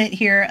your comment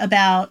here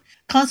about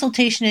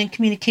consultation and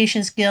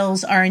communication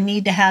skills are a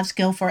need to have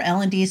skill for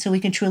L&D so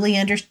we can truly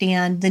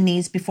understand the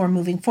needs before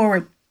moving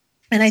forward.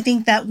 And I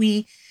think that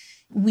we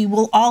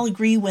will all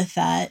agree with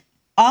that.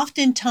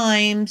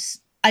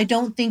 Oftentimes, I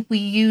don't think we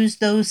use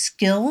those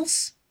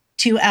skills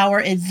to our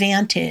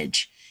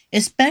advantage,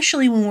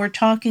 especially when we're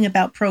talking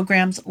about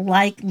programs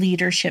like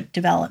leadership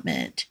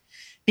development,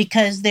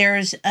 because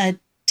there's a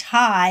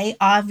tie,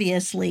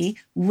 obviously,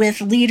 with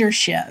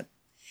leadership.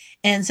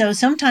 And so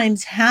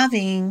sometimes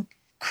having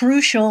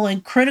crucial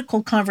and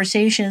critical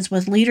conversations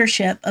with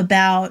leadership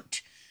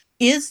about,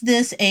 is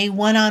this a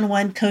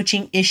one-on-one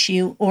coaching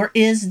issue, or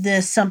is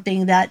this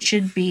something that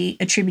should be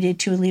attributed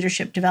to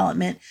leadership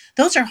development?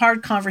 Those are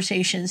hard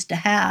conversations to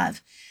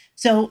have.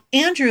 So,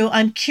 Andrew,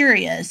 I'm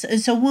curious.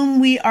 So when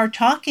we are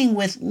talking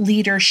with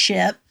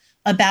leadership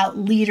about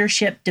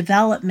leadership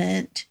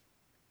development,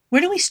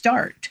 where do we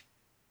start?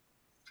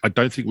 I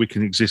don't think we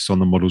can exist on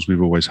the models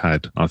we've always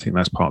had. I think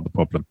that's part of the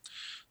problem.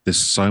 There's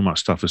so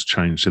much stuff has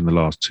changed in the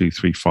last 2,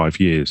 3,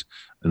 5 years.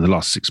 In the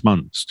last 6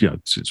 months,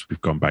 since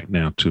we've gone back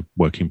now to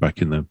working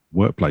back in the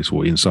workplace,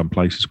 or in some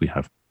places we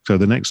have. So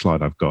the next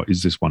slide I've got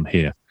is this one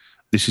here.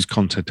 This is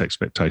content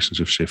expectations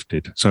have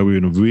shifted. So we're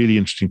in a really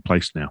interesting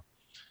place now.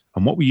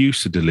 And what we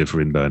used to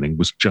deliver in learning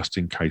was just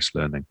in case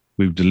learning.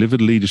 We've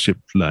delivered leadership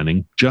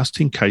learning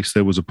just in case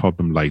there was a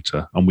problem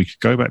later. And we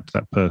could go back to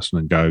that person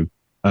and go,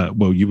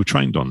 well, you were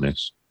trained on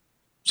this.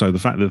 So the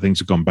fact that things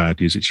have gone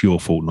badly is it's your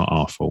fault, not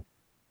our fault.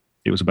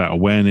 It was about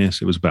awareness.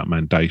 It was about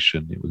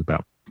mandation. It was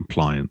about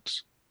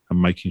compliance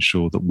and making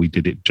sure that we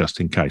did it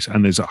just in case.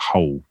 And there's a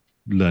whole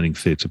learning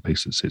theatre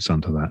piece that sits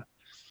under that.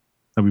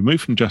 And we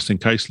moved from just in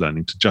case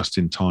learning to just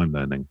in time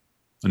learning.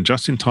 And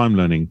just in time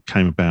learning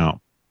came about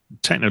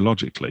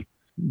technologically,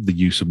 the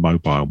use of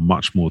mobile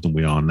much more than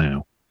we are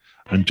now.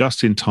 And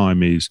just in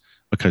time is,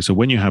 okay, so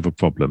when you have a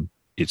problem,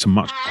 it's a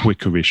much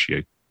quicker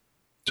issue.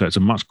 So it's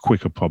a much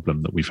quicker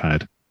problem that we've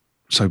had.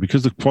 So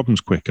because the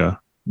problem's quicker,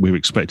 we're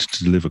expected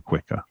to deliver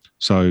quicker.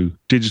 So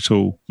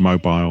digital,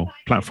 mobile,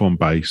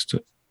 platform-based,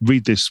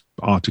 read this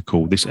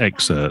article, this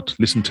excerpt,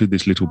 listen to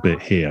this little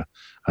bit here,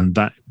 and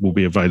that will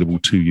be available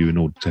to you in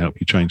order to help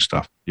you change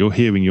stuff. You're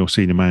hearing your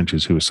senior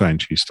managers who are saying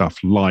to you stuff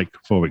like,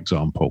 for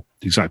example,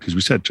 exactly as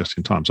we said, just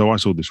in time. So I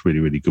saw this really,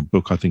 really good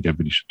book. I think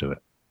everybody should do it.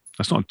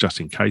 That's not just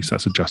in case,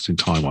 that's a just in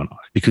time one,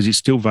 because it's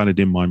still valid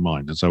in my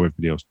mind, and so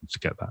everybody else needs to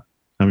get that.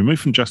 Now we move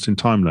from just in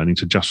time learning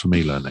to just for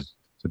me learning.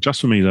 So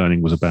just for me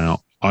learning was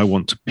about, I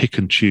want to pick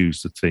and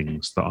choose the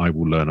things that I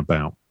will learn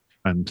about.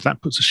 And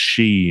that puts a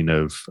sheen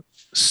of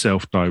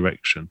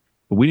self-direction.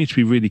 But we need to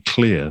be really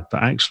clear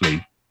that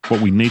actually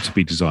what we need to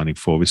be designing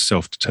for is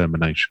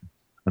self-determination.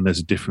 And there's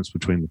a difference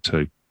between the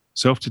two.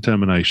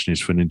 Self-determination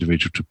is for an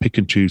individual to pick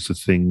and choose the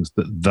things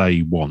that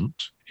they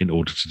want in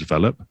order to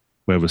develop,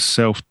 whereas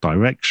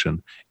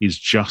self-direction is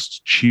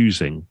just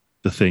choosing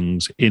the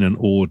things in an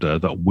order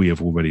that we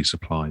have already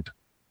supplied.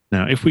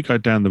 Now, if we go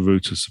down the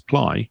route of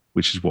supply,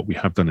 which is what we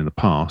have done in the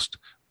past,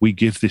 we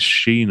give this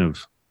sheen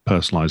of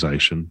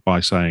personalization by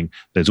saying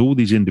there's all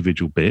these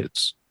individual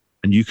bits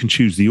and you can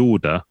choose the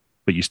order,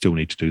 but you still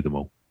need to do them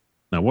all.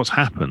 Now, what's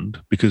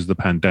happened because of the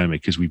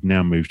pandemic is we've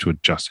now moved to a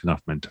just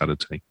enough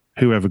mentality.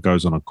 Whoever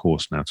goes on a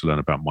course now to learn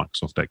about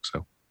Microsoft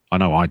Excel? I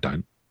know I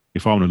don't.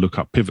 If I want to look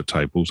up pivot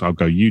tables, I'll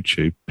go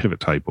YouTube,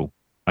 pivot table,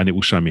 and it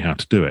will show me how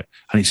to do it.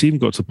 And it's even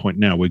got to the point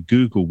now where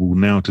Google will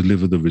now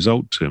deliver the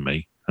result to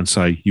me and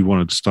say, you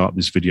wanted to start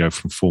this video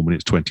from 4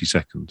 minutes, 20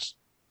 seconds.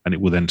 And it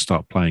will then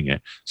start playing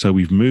it. So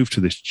we've moved to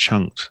this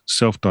chunked,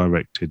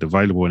 self-directed,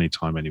 available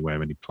anytime,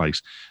 anywhere, any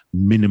place,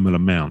 minimal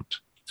amount.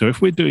 So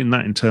if we're doing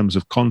that in terms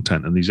of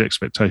content and these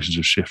expectations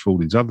of shift for all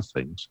these other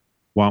things,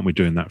 why aren't we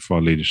doing that for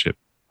our leadership?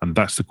 And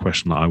that's the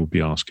question that I would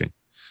be asking.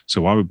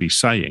 So I would be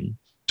saying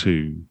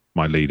to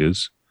my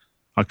leaders,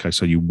 okay,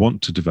 so you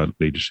want to develop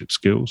leadership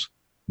skills.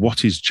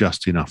 What is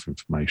just enough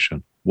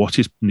information? What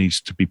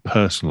needs to be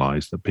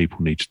personalized that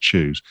people need to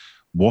choose?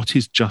 What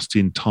is just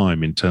in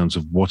time in terms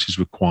of what is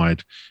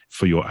required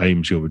for your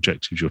aims, your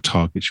objectives, your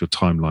targets, your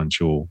timelines,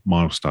 your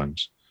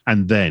milestones?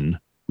 And then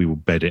we will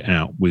bed it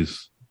out with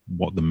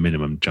what the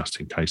minimum just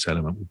in case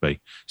element would be.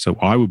 So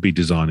I would be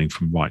designing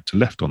from right to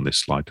left on this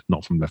slide,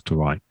 not from left to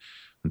right.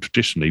 And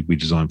traditionally, we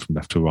design from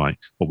left to right.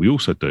 What we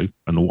also do,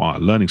 and what our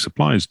learning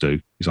suppliers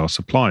do, is our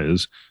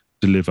suppliers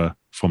deliver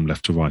from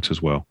left to right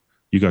as well.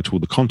 You go to all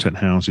the content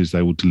houses,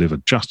 they will deliver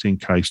just in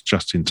case,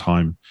 just in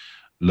time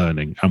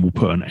learning, and will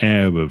put an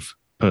air of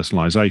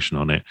personalization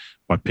on it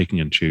by picking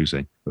and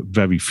choosing. But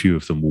very few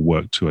of them will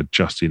work to a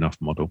just enough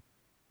model.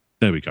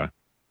 There we go.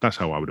 That's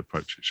how I would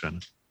approach it,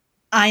 Shannon.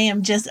 I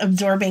am just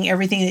absorbing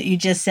everything that you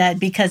just said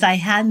because I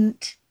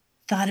hadn't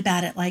thought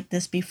about it like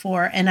this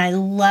before. And I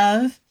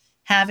love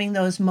having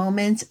those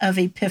moments of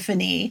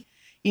epiphany,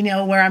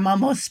 where I'm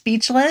almost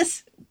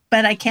speechless,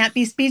 but I can't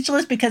be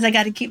speechless because I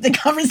got to keep the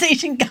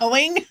conversation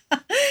going.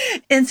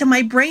 And so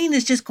my brain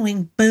is just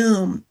going,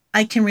 boom,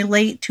 I can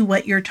relate to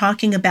what you're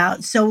talking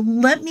about. So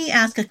let me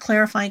ask a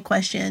clarifying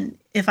question,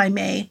 if I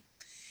may.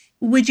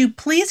 Would you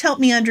please help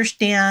me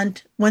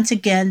understand, once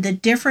again, the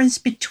difference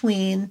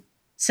between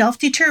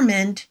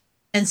self-determined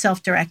and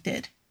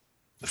self-directed?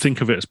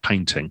 Think of it as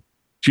painting.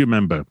 Do you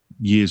remember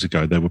years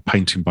ago, there were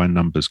painting by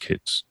numbers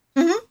kits?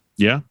 Mm-hmm.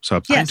 Yeah? So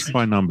a painting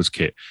by numbers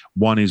kit,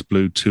 1 is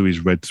blue, 2 is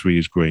red, 3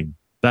 is green.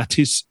 That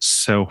is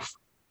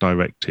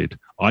self-directed.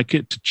 I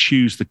get to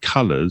choose the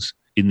colours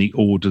in the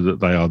order that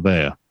they are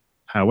there.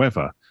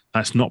 However,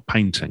 that's not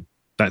painting.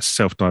 That's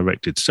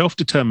self-directed.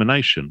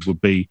 Self-determination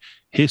would be,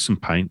 here's some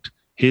paint,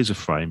 here's a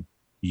frame,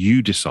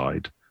 you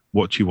decide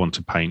what you want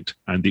to paint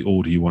and the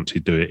order you want to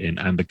do it in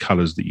and the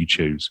colours that you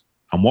choose.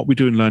 And what we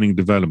do in learning and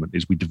development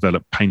is we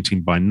develop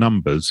painting by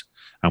numbers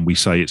and we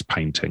say it's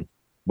painting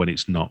when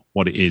it's not.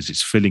 What it is,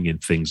 it's filling in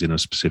things in a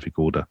specific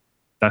order.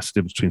 That's the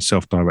difference between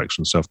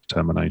self-direction and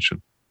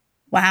self-determination.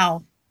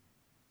 Wow.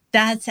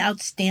 That's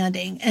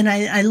outstanding. And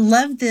I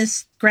love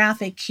this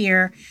graphic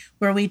here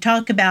where we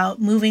talk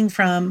about moving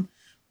from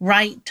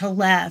right to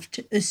left.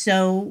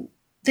 So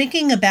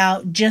thinking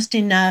about just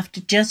enough,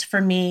 to just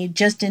for me,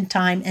 just in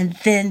time, and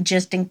then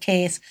just in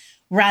case,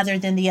 rather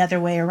than the other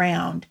way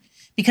around.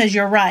 Because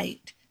you're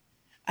right.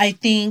 I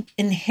think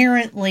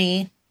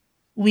inherently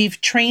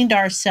we've trained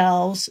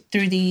ourselves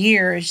through the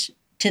years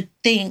to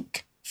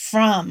think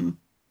from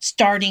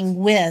starting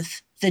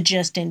with the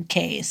just in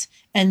case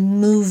and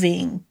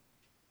moving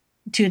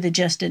to the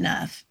just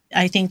enough.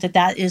 I think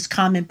that is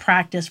common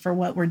practice for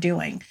what we're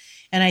doing.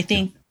 And I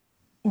think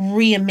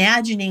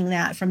reimagining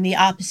that from the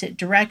opposite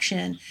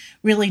direction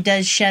really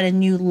does shed a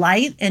new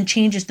light and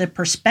changes the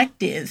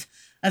perspective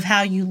of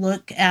how you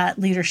look at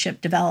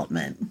leadership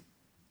development.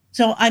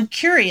 So I'm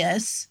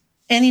curious,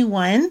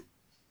 anyone,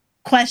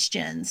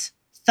 questions,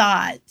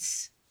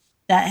 thoughts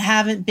that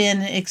haven't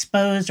been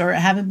exposed or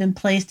haven't been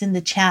placed in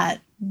the chat,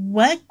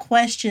 what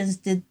questions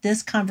did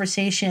this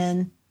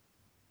conversation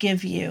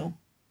give you?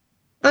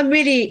 I'm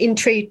really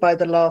intrigued by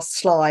the last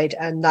slide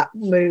and that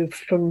move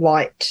from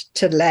right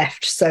to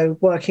left. So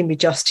working with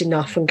just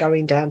enough and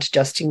going down to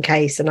just in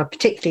case. And I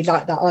particularly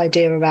like that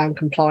idea around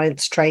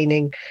compliance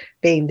training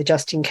being the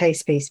just in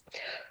case piece.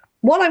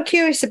 What I'm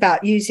curious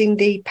about using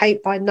the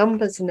paint by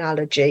numbers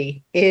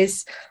analogy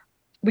is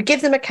we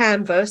give them a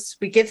canvas,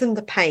 we give them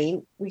the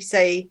paint, we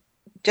say,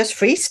 just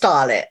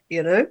freestyle it,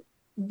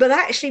 But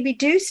actually, we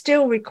do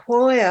still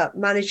require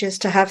managers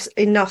to have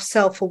enough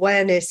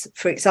self-awareness,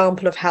 for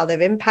example, of how they're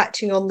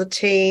impacting on the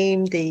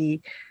team,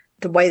 the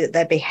way that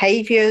their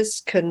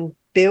behaviors can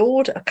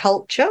build a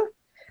culture.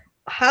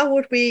 How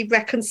would we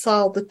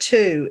reconcile the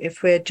two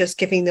if we're just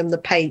giving them the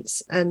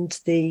paints and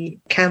the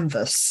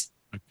canvas?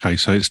 Okay,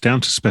 so it's down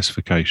to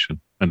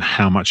specification and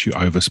how much you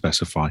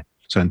over-specify.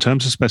 So in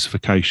terms of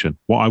specification,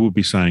 what I would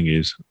be saying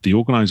is the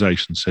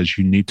organisation says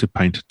you need to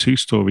paint a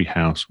 2-storey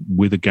house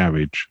with a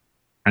garage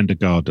and a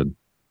garden.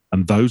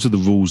 And those are the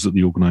rules that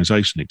the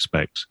organisation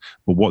expects.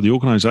 But what the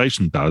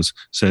organisation does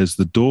says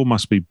the door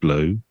must be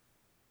blue,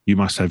 you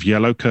must have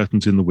yellow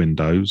curtains in the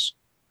windows,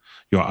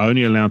 you're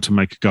only allowed to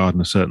make a garden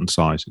a certain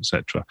size,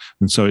 etc.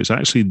 And so it's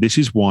actually, this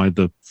is why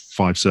the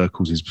 5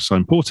 circles is so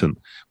important.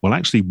 Well,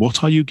 actually,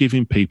 what are you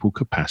giving people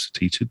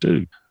capacity to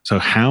do? So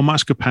how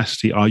much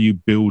capacity are you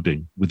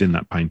building within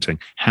that painting?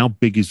 How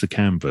big is the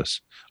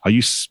canvas? Are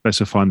you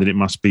specifying that it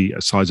must be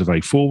a size of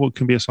A4 or it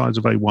can be a size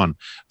of A1?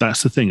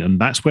 That's the thing. And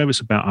that's where it's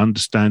about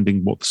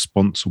understanding what the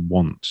sponsor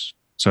wants.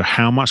 So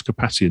how much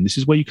capacity? And this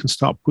is where you can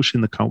start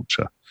pushing the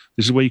culture.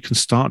 This is where you can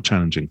start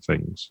challenging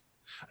things.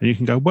 And you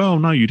can go, well,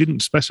 no, you didn't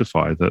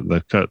specify that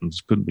the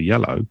curtains couldn't be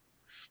yellow.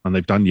 And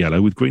they've done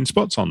yellow with green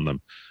spots on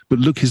them. But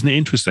look, isn't it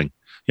interesting?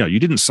 You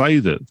didn't say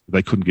that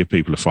they couldn't give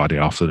people a Friday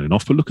afternoon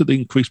off, but look at the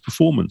increased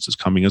performance that's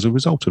coming as a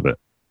result of it.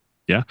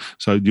 Yeah.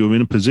 So you're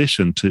in a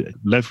position to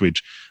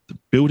leverage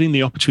building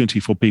the opportunity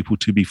for people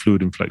to be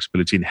fluid and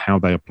flexibility in how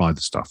they apply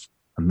the stuff.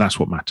 And that's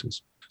what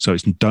matters. So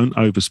it's don't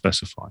over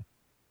specify.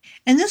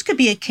 And this could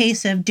be a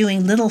case of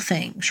doing little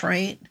things,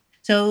 right?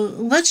 So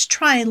let's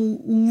try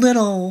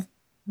little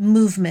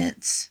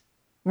movements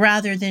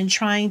rather than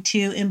trying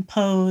to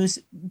impose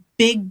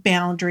big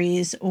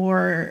boundaries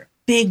or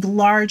big,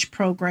 large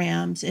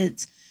programs.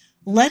 It's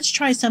let's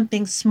try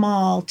something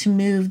small to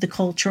move the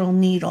cultural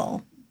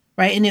needle,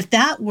 right? And if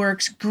that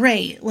works,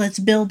 great. Let's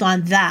build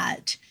on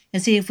that.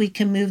 and see if we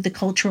can move the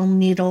cultural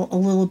needle a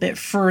little bit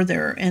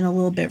further and a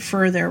little bit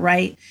further,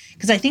 right?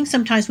 Because I think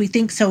sometimes we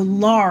think so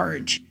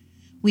large.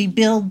 We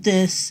build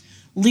this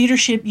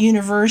leadership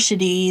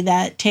university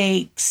that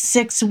takes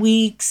 6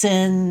 weeks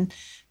and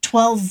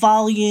 12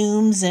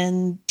 volumes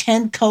and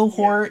 10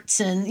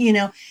 cohorts and,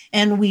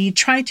 and we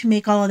try to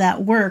make all of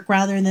that work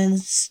rather than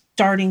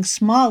starting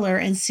smaller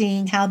and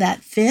seeing how that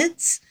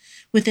fits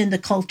within the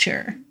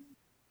culture.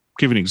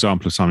 Give an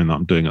example of something that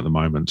I'm doing at the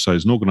moment. So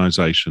it's an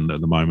organization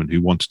at the moment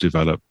who want to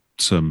develop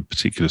some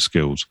particular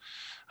skills.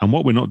 And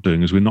what we're not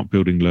doing is we're not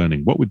building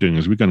learning. What we're doing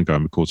is we're going to go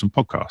and record some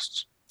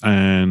podcasts.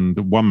 And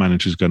one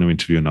manager is going to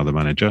interview another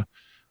manager.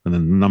 And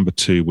then number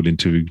 2 will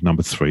interview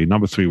number 3.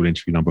 Number 3 will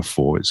interview number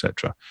 4,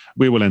 etc.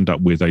 We will end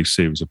up with a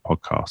series of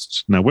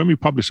podcasts. Now, when we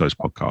publish those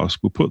podcasts,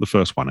 we'll put the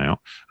first one out,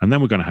 and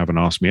then we're going to have an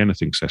Ask Me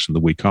Anything session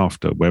the week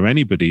after, where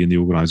anybody in the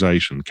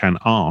organization can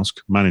ask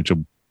manager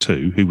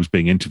 2, who was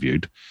being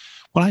interviewed,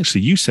 well,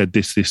 actually, you said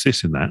this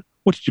in that.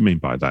 What did you mean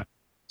by that?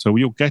 So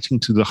you're getting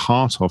to the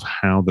heart of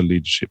how the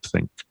leadership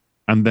think.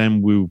 And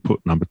then we'll put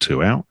number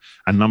 2 out,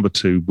 and number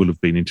 2 will have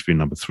been interviewing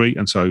number 3.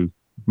 And so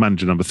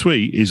manager number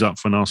 3 is up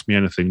for an Ask Me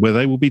Anything, where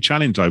they will be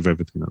challenged over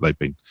everything that they've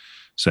been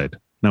said.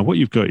 Now, what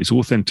you've got is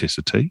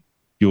authenticity.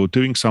 You're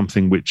doing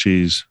something which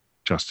is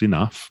just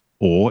enough,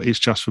 or it's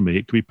just for me.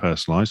 It can be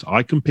personalized.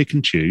 I can pick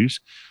and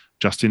choose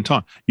just in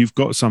time. You've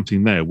got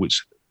something there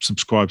which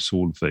subscribes to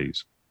all of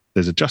these.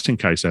 There's a just in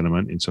case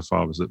element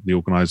insofar as that the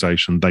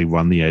organization, they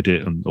run the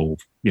edit or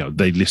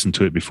they listen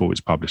to it before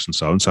it's published and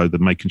so on. So they're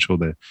making sure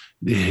that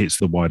it hits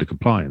the wider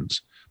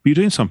compliance. But you're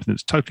doing something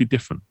that's totally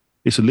different.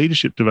 It's a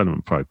leadership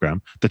development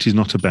program that is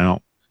not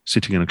about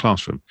sitting in a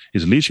classroom.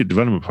 It's a leadership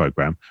development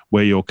program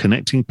where you're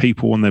connecting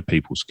people on their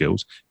people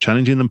skills,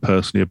 challenging them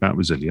personally about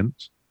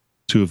resilience,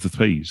 2 of the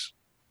P's.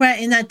 Right.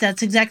 And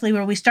that's exactly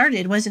where we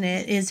started, wasn't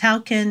it? Is how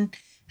can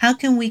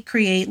we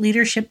create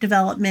leadership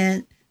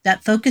development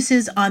that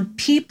focuses on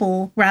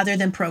people rather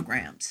than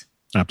programs?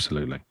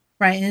 Absolutely.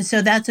 Right. And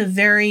so that's a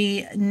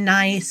very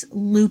nice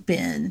loop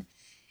in.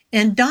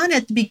 And Dawn,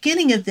 at the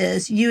beginning of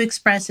this, you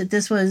expressed that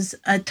this was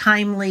a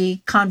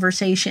timely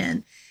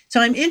conversation. So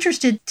I'm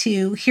interested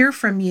to hear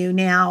from you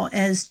now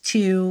as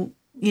to,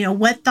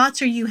 what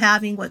thoughts are you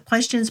having? What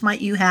questions might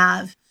you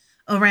have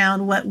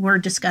around what we're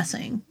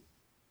discussing?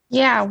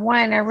 Yeah,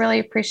 one, I really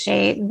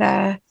appreciate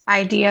the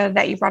idea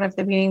that you brought up at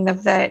the beginning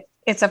of that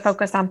it's a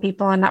focus on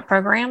people and not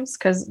programs,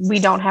 because we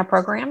don't have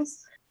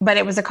programs. But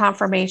it was a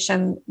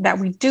confirmation that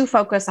we do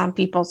focus on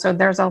people. So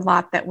there's a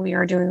lot that we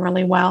are doing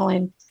really well.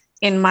 And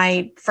in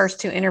my first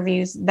 2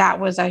 interviews,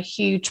 that was a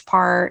huge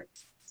part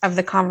of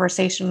the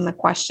conversation and the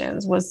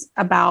questions was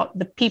about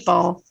the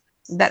people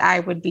that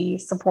I would be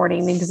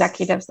supporting, the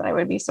executives that I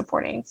would be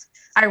supporting.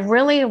 I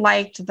really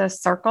liked the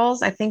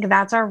circles. I think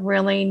that's a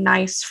really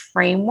nice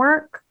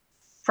framework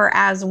for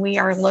as we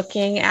are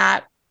looking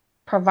at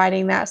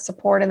providing that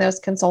support and those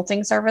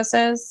consulting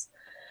services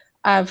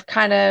of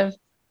kind of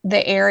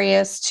the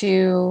areas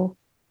to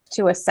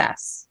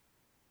assess.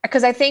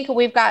 Because I think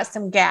we've got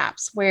some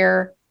gaps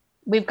where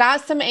we've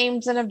got some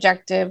aims and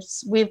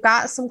objectives. We've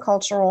got some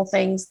cultural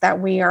things that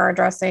we are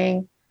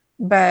addressing,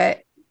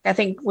 but I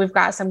think we've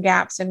got some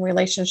gaps in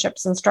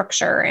relationships and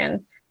structure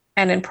and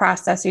in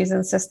processes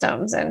and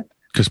systems. And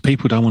because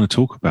people don't want to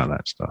talk about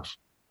that stuff.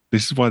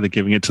 This is why they're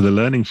giving it to the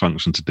learning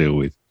function to deal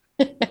with.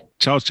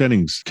 Charles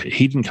Jennings,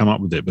 he didn't come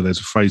up with it, but there's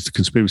a phrase, the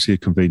conspiracy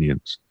of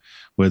convenience,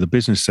 where the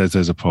business says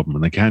there's a problem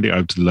and they hand it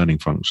over to the learning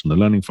function. The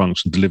learning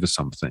function delivers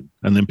something,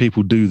 and then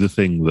people do the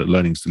thing that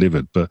learning's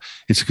delivered. But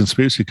it's a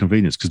conspiracy of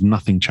convenience because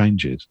nothing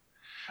changes.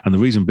 And the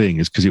reason being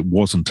is because it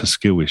wasn't a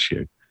skill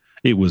issue.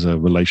 It was a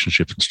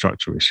relationship and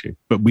structure issue.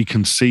 But we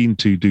can seem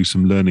to do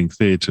some learning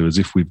theatre as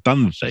if we've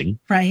done the thing.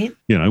 Right.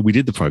 We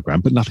did the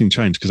program, but nothing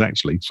changed because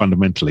actually,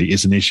 fundamentally,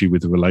 it's an issue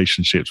with the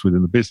relationships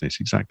within the business.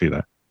 Exactly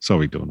that.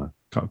 Sorry, Donna.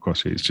 Cut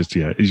across you. It's just,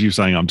 as you're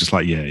saying, I'm just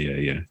like,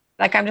 yeah.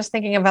 Like, I'm just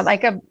thinking about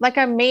like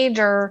a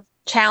major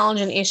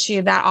challenge and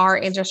issue that our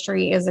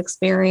industry is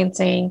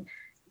experiencing,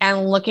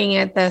 and looking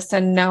at this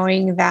and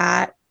knowing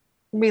that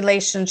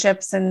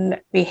relationships and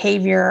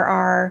behavior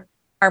are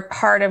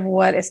part of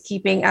what is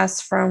keeping us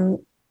from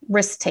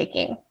risk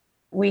taking.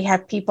 We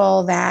have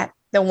people that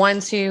the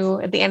ones who,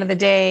 at the end of the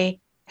day,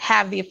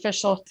 have the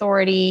official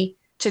authority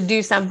to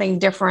do something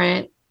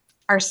different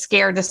are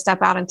scared to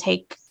step out and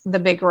take the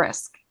big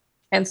risk.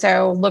 And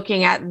so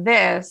looking at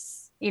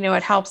this,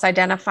 it helps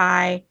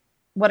identify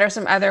what are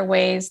some other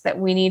ways that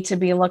we need to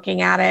be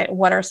looking at it?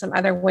 What are some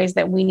other ways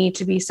that we need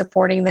to be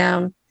supporting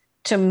them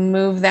to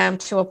move them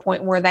to a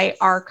point where they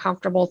are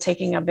comfortable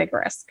taking a big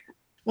risk?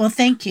 Well,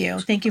 thank you.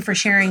 Thank you for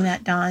sharing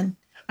that, Dawn.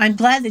 I'm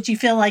glad that you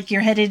feel like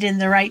you're headed in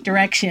the right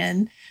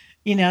direction.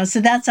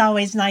 So that's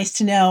always nice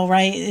to know,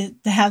 right?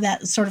 To have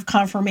that sort of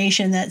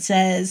confirmation that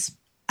says,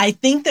 I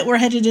think that we're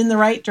headed in the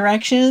right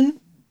direction.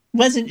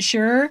 Wasn't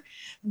sure,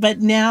 but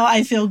now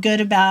I feel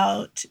good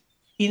about,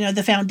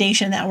 the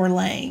foundation that we're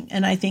laying.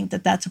 And I think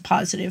that that's a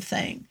positive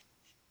thing.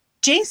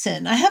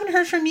 Jason, I haven't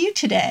heard from you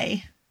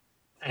today.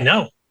 I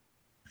know.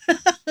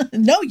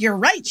 No, you're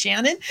right,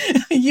 Shannon.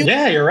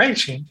 Yeah, you're right,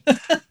 Shannon.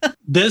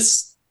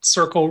 This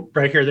circle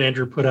right here that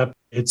Andrew put up,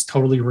 it's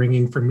totally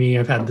ringing for me.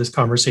 I've had this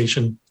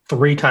conversation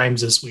 3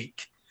 times this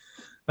week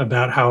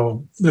about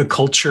how the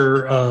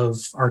culture of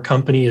our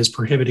company is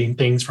prohibiting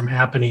things from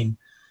happening.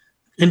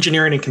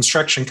 Engineering and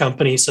construction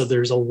company, so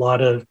there's a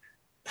lot of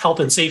health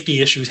and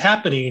safety issues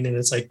happening, and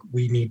it's like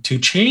we need to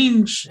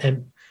change.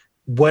 And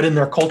what in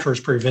their culture is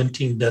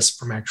preventing this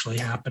from actually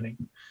happening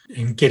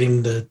and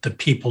getting the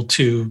people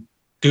to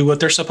do what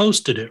they're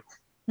supposed to do?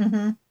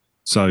 Mm-hmm.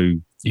 So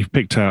you've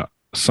picked out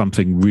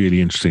something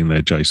really interesting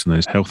there, Jason.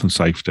 There's health and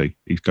safety.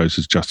 It goes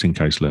as just in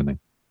case learning.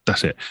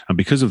 That's it. And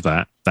because of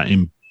that,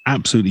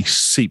 absolutely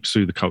seeps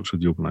through the culture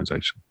of the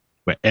organization,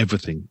 where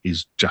everything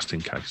is just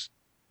in case.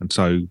 And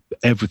so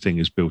everything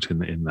is built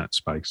in that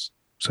space.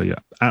 So yeah,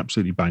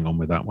 absolutely bang on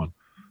with that one.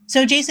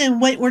 So Jason,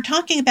 what we're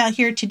talking about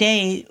here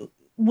today,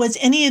 was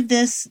any of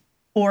this,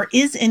 or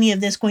is any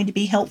of this going to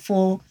be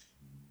helpful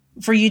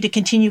for you to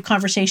continue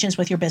conversations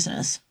with your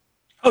business?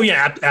 Oh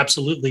yeah,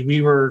 absolutely.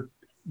 We were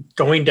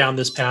going down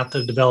this path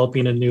of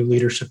developing a new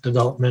leadership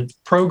development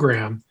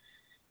program,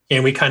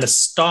 and we kind of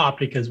stopped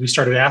because we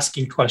started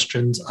asking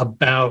questions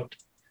about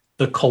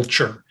the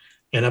culture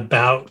and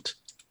about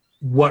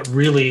what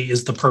really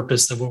is the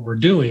purpose of what we're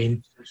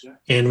doing.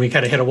 And we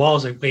kind of hit a wall. I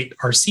was like, wait,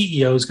 our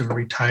CEO is going to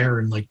retire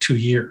in like 2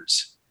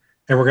 years,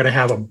 and we're going to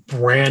have a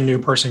brand new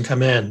person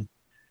come in,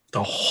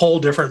 the whole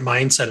different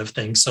mindset of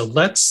things. So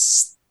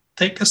let's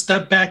take a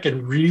step back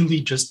and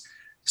really just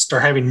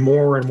start having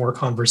more and more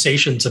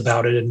conversations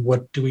about it. And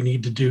what do we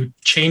need to do,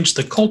 change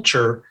the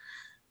culture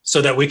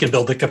so that we can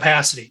build the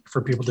capacity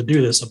for people to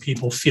do this, so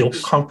people feel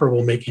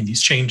comfortable making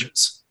these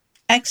changes.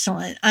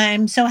 Excellent.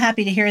 I'm so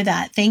happy to hear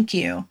that. Thank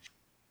you.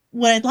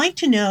 What I'd like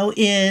to know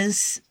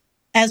is,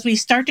 as we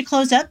start to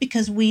close up,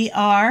 because we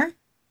are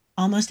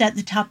almost at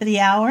the top of the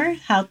hour,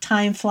 how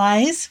time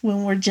flies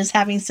when we're just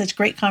having such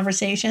great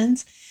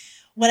conversations.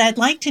 What I'd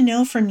like to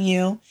know from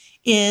you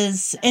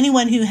is,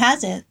 anyone who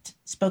hasn't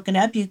spoken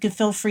up, you can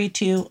feel free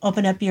to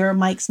open up your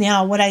mics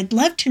now. What I'd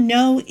love to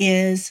know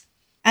is,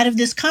 out of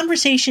this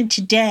conversation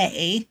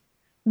today,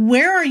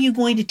 where are you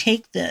going to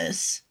take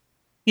this?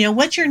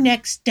 What's your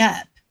next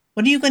step?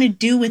 What are you going to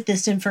do with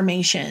this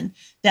information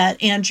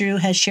that Andrew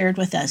has shared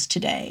with us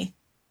today?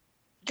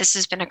 This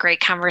has been a great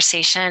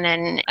conversation,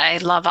 and I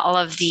love all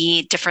of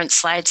the different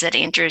slides that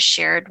Andrew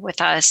shared with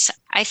us.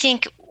 I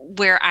think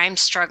where I'm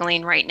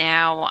struggling right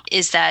now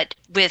is that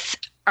with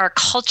our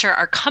culture,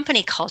 our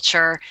company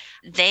culture,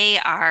 they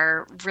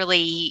are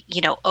really,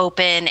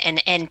 open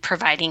and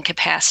providing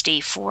capacity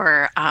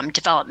for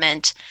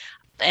development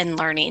and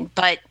learning.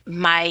 But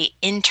my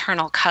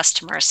internal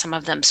customers, some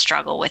of them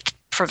struggle with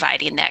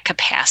providing that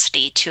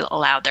capacity to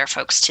allow their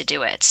folks to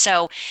do it.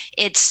 So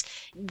it's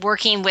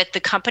working with the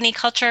company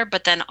culture,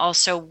 but then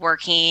also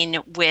working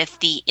with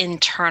the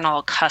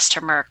internal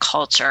customer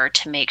culture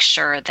to make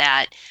sure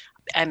that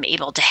I'm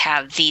able to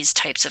have these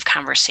types of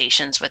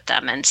conversations with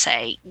them and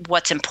say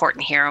what's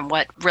important here and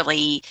what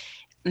really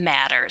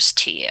matters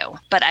to you.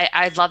 But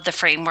I love the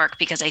framework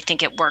because I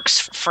think it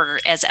works for,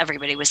 as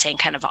everybody was saying,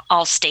 kind of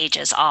all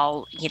stages,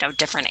 all,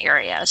 different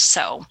areas.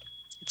 So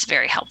it's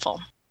very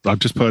helpful. I've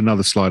just put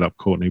another slide up,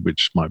 Courtney,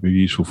 which might be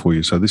useful for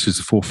you. So this is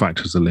the 4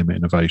 factors that limit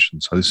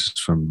innovation. So this is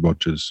from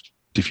Rogers'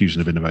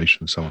 Diffusion of Innovation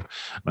and so on.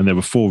 And there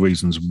were 4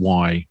 reasons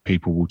why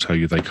people will tell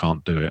you they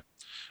can't do it.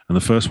 And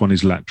the first one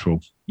is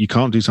lateral. You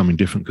can't do something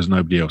different because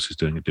nobody else is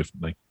doing it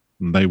differently.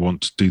 And they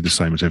want to do the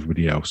same as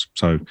everybody else.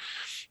 So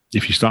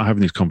if you start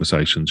having these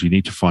conversations, you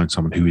need to find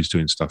someone who is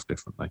doing stuff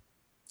differently.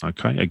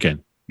 Okay,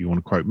 again, you want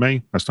to quote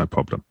me, that's no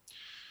problem.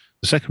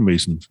 The second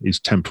reason is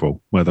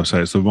temporal, where they'll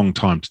say it's the wrong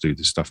time to do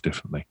this stuff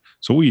differently.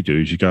 So all you do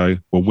is you go,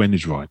 well, when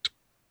is right?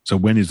 So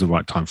when is the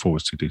right time for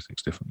us to do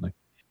things differently?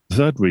 The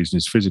third reason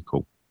is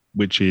physical,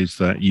 which is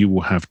that you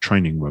will have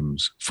training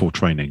rooms for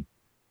training.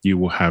 You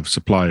will have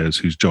suppliers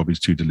whose job is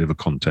to deliver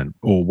content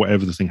or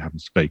whatever the thing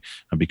happens to be.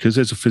 And because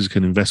there's a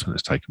physical investment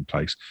that's taken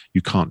place,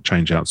 you can't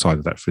change outside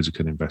of that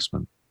physical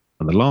investment.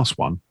 And the last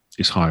one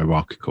is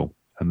hierarchical.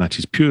 And that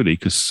is purely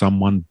because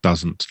someone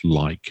doesn't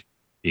like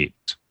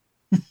it.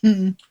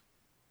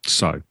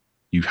 So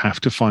you have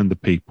to find the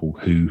people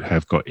who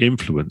have got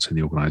influence in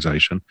the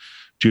organization.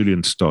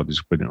 Julian Stodd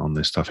is brilliant on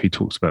this stuff. He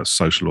talks about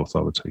social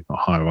authority, not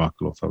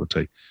hierarchical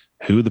authority.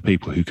 Who are the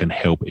people who can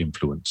help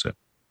influence it?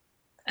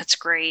 That's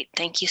great.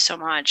 Thank you so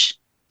much.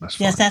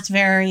 Yes, that's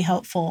very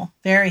helpful.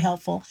 Very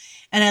helpful.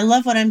 And I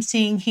love what I'm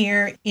seeing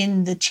here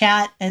in the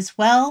chat as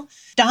well.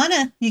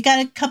 Donna, you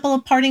got a couple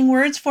of parting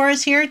words for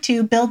us here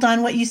to build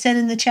on what you said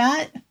in the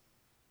chat?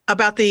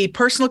 About the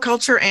personal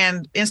culture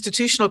and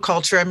institutional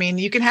culture. I mean,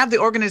 you can have the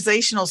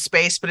organizational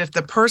space, but if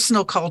the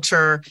personal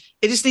culture,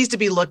 it just needs to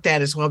be looked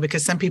at as well,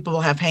 because some people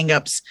will have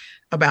hangups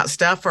about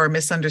stuff or a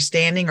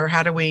misunderstanding, or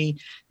how do we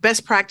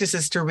best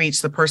practices to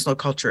reach the personal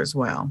culture as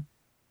well.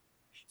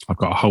 I've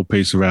got a whole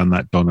piece around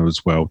that, Donna,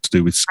 as well, to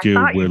do with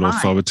skill, will,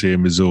 authority,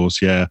 and resource.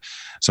 Yeah.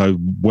 So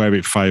where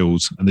it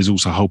fails, and there's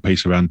also a whole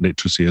piece around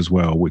literacy as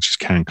well, which is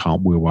can,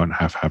 can't, will, won't,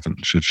 have,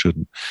 haven't, should,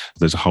 shouldn't.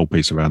 There's a whole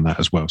piece around that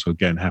as well. So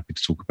again, happy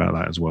to talk about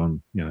that as well.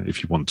 And,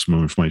 if you want some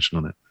more information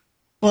on it.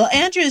 Well,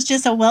 Andrew is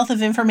just a wealth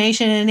of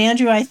information. And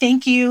Andrew, I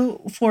thank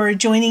you for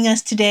joining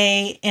us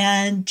today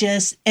and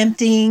just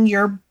emptying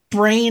your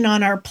brain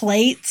on our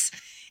plates.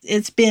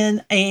 It's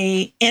been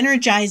an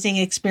energizing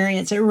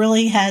experience. It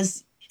really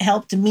has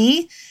helped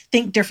me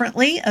think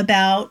differently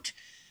about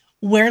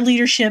where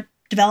leadership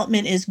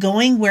development is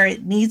going, where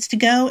it needs to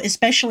go,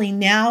 especially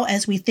now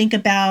as we think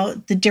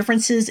about the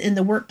differences in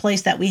the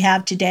workplace that we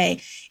have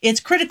today. It's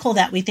critical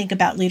that we think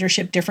about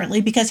leadership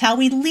differently because how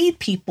we lead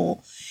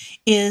people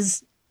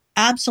is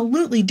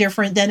absolutely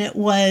different than it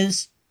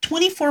was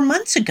 24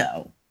 months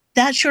ago,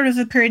 that short of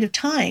a period of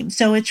time.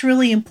 So it's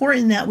really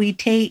important that we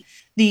take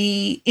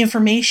the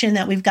information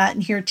that we've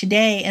gotten here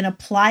today and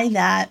apply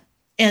that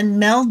and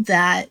meld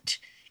that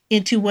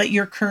into what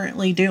you're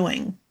currently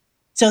doing.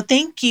 So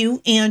thank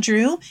you,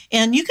 Andrew.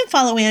 And you can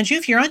follow Andrew.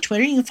 If you're on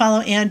Twitter, you can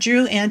follow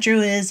Andrew. Andrew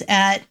is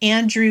at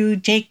Andrew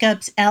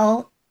Jacobs,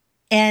 LND.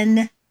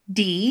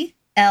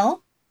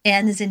 L,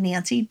 N is in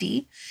Nancy,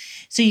 D.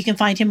 So you can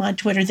find him on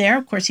Twitter there.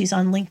 Of course, he's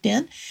on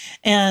LinkedIn.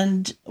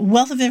 And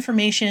wealth of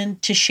information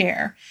to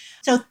share.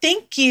 So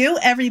thank you,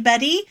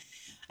 everybody.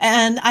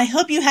 And I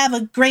hope you have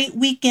a great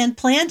weekend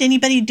planned.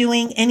 Anybody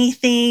doing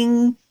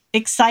anything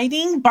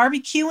exciting?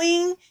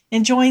 Barbecuing?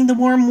 Enjoying the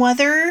warm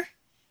weather?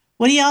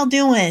 What are y'all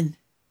doing?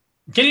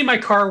 Getting my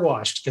car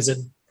washed because it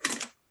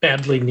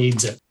badly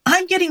needs it.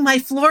 I'm getting my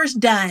floors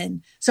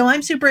done. So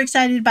I'm super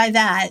excited by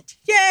that.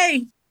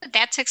 Yay!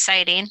 That's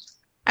exciting.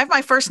 I have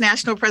my first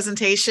national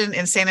presentation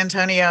in San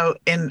Antonio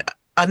in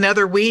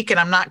another week, and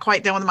I'm not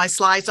quite done with my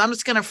slides. So I'm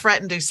just going to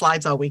fret and do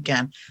slides all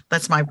weekend.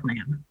 That's my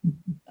plan.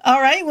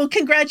 All right. Well,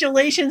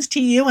 congratulations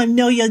to you. I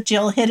know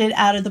you'll hit it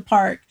out of the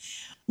park.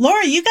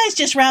 Laura, you guys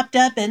just wrapped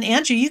up, and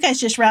Andrew, you guys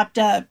just wrapped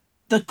up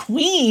the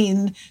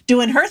Queen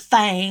doing her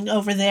thing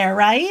over there,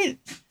 right?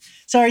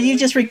 So are you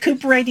just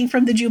recuperating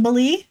from the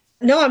Jubilee?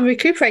 No, I'm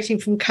recuperating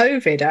from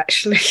COVID,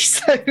 actually.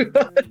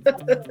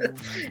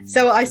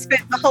 So I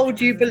spent the whole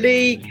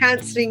Jubilee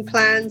cancelling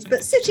plans,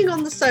 but sitting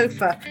on the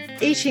sofa,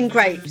 eating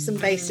grapes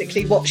and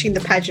basically watching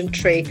the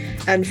pageantry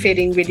and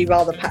feeling really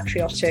rather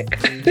patriotic.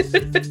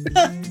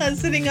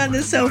 Sitting on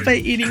the sofa,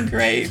 eating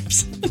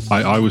grapes.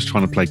 I was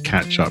trying to play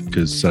catch up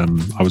because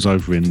I was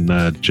over in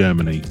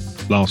Germany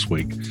last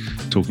week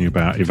talking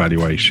about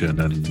evaluation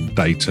and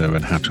data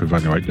and how to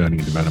evaluate learning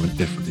and development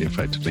differently,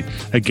 effectively.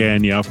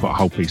 Again, yeah, I've got a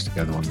whole piece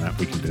together on that.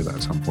 We can do that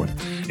at some point.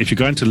 If you're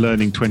going to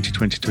Learning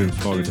 2022 in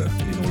Florida,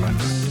 in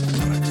Orlando.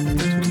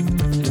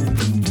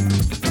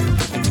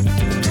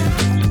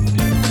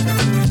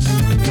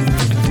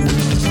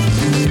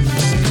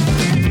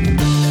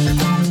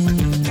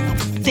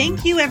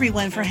 Thank you,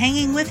 everyone, for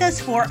hanging with us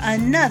for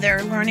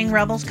another Learning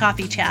Rebels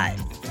Coffee Chat.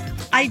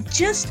 I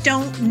just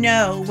don't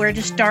know where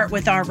to start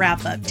with our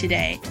wrap-up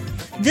today.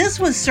 This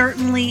was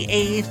certainly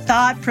a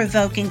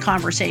thought-provoking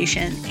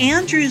conversation.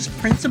 Andrew's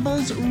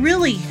principles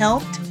really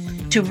helped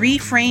to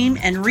reframe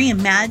and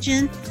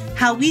reimagine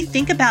how we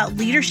think about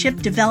leadership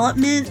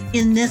development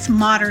in this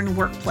modern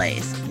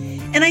workplace.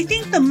 And I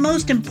think the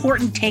most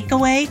important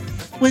takeaway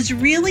was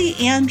really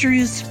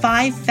Andrew's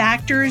 5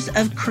 factors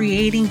of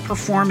creating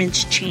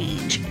performance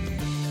change.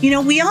 You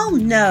know, we all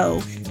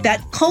know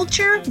that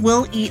culture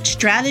will eat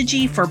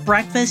strategy for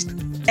breakfast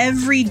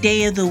every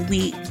day of the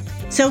week.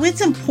 So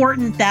it's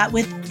important that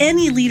with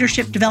any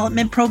leadership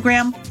development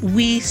program,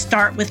 we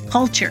start with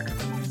culture.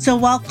 So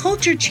while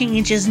culture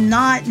change is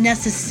not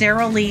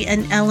necessarily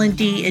an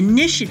L&D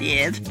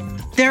initiative,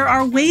 there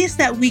are ways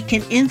that we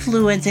can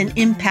influence and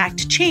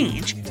impact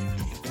change.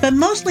 But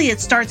mostly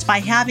it starts by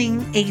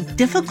having a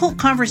difficult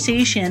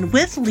conversation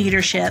with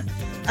leadership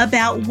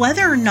about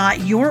whether or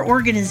not your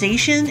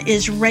organization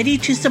is ready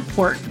to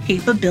support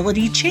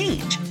capability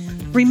change.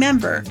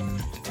 Remember,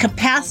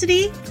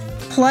 capacity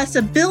plus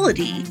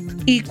ability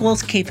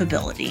equals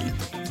capability.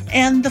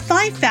 And the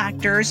 5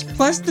 factors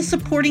plus the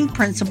supporting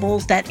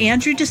principles that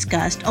Andrew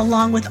discussed,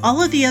 along with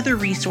all of the other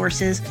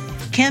resources,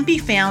 can be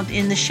found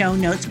in the show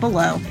notes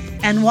below.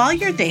 And while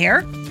you're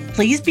there,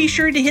 please be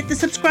sure to hit the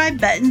subscribe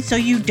button so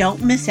you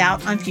don't miss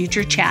out on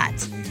future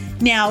chats.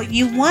 Now,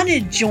 you want to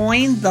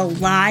join the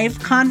live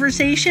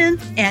conversation,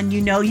 and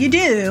you know you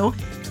do,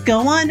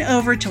 go on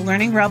over to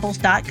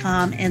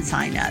learningrebels.com and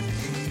sign up.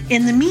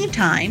 In the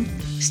meantime,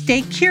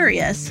 stay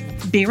curious,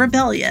 be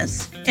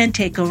rebellious, and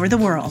take over the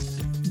world.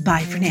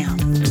 Bye for now.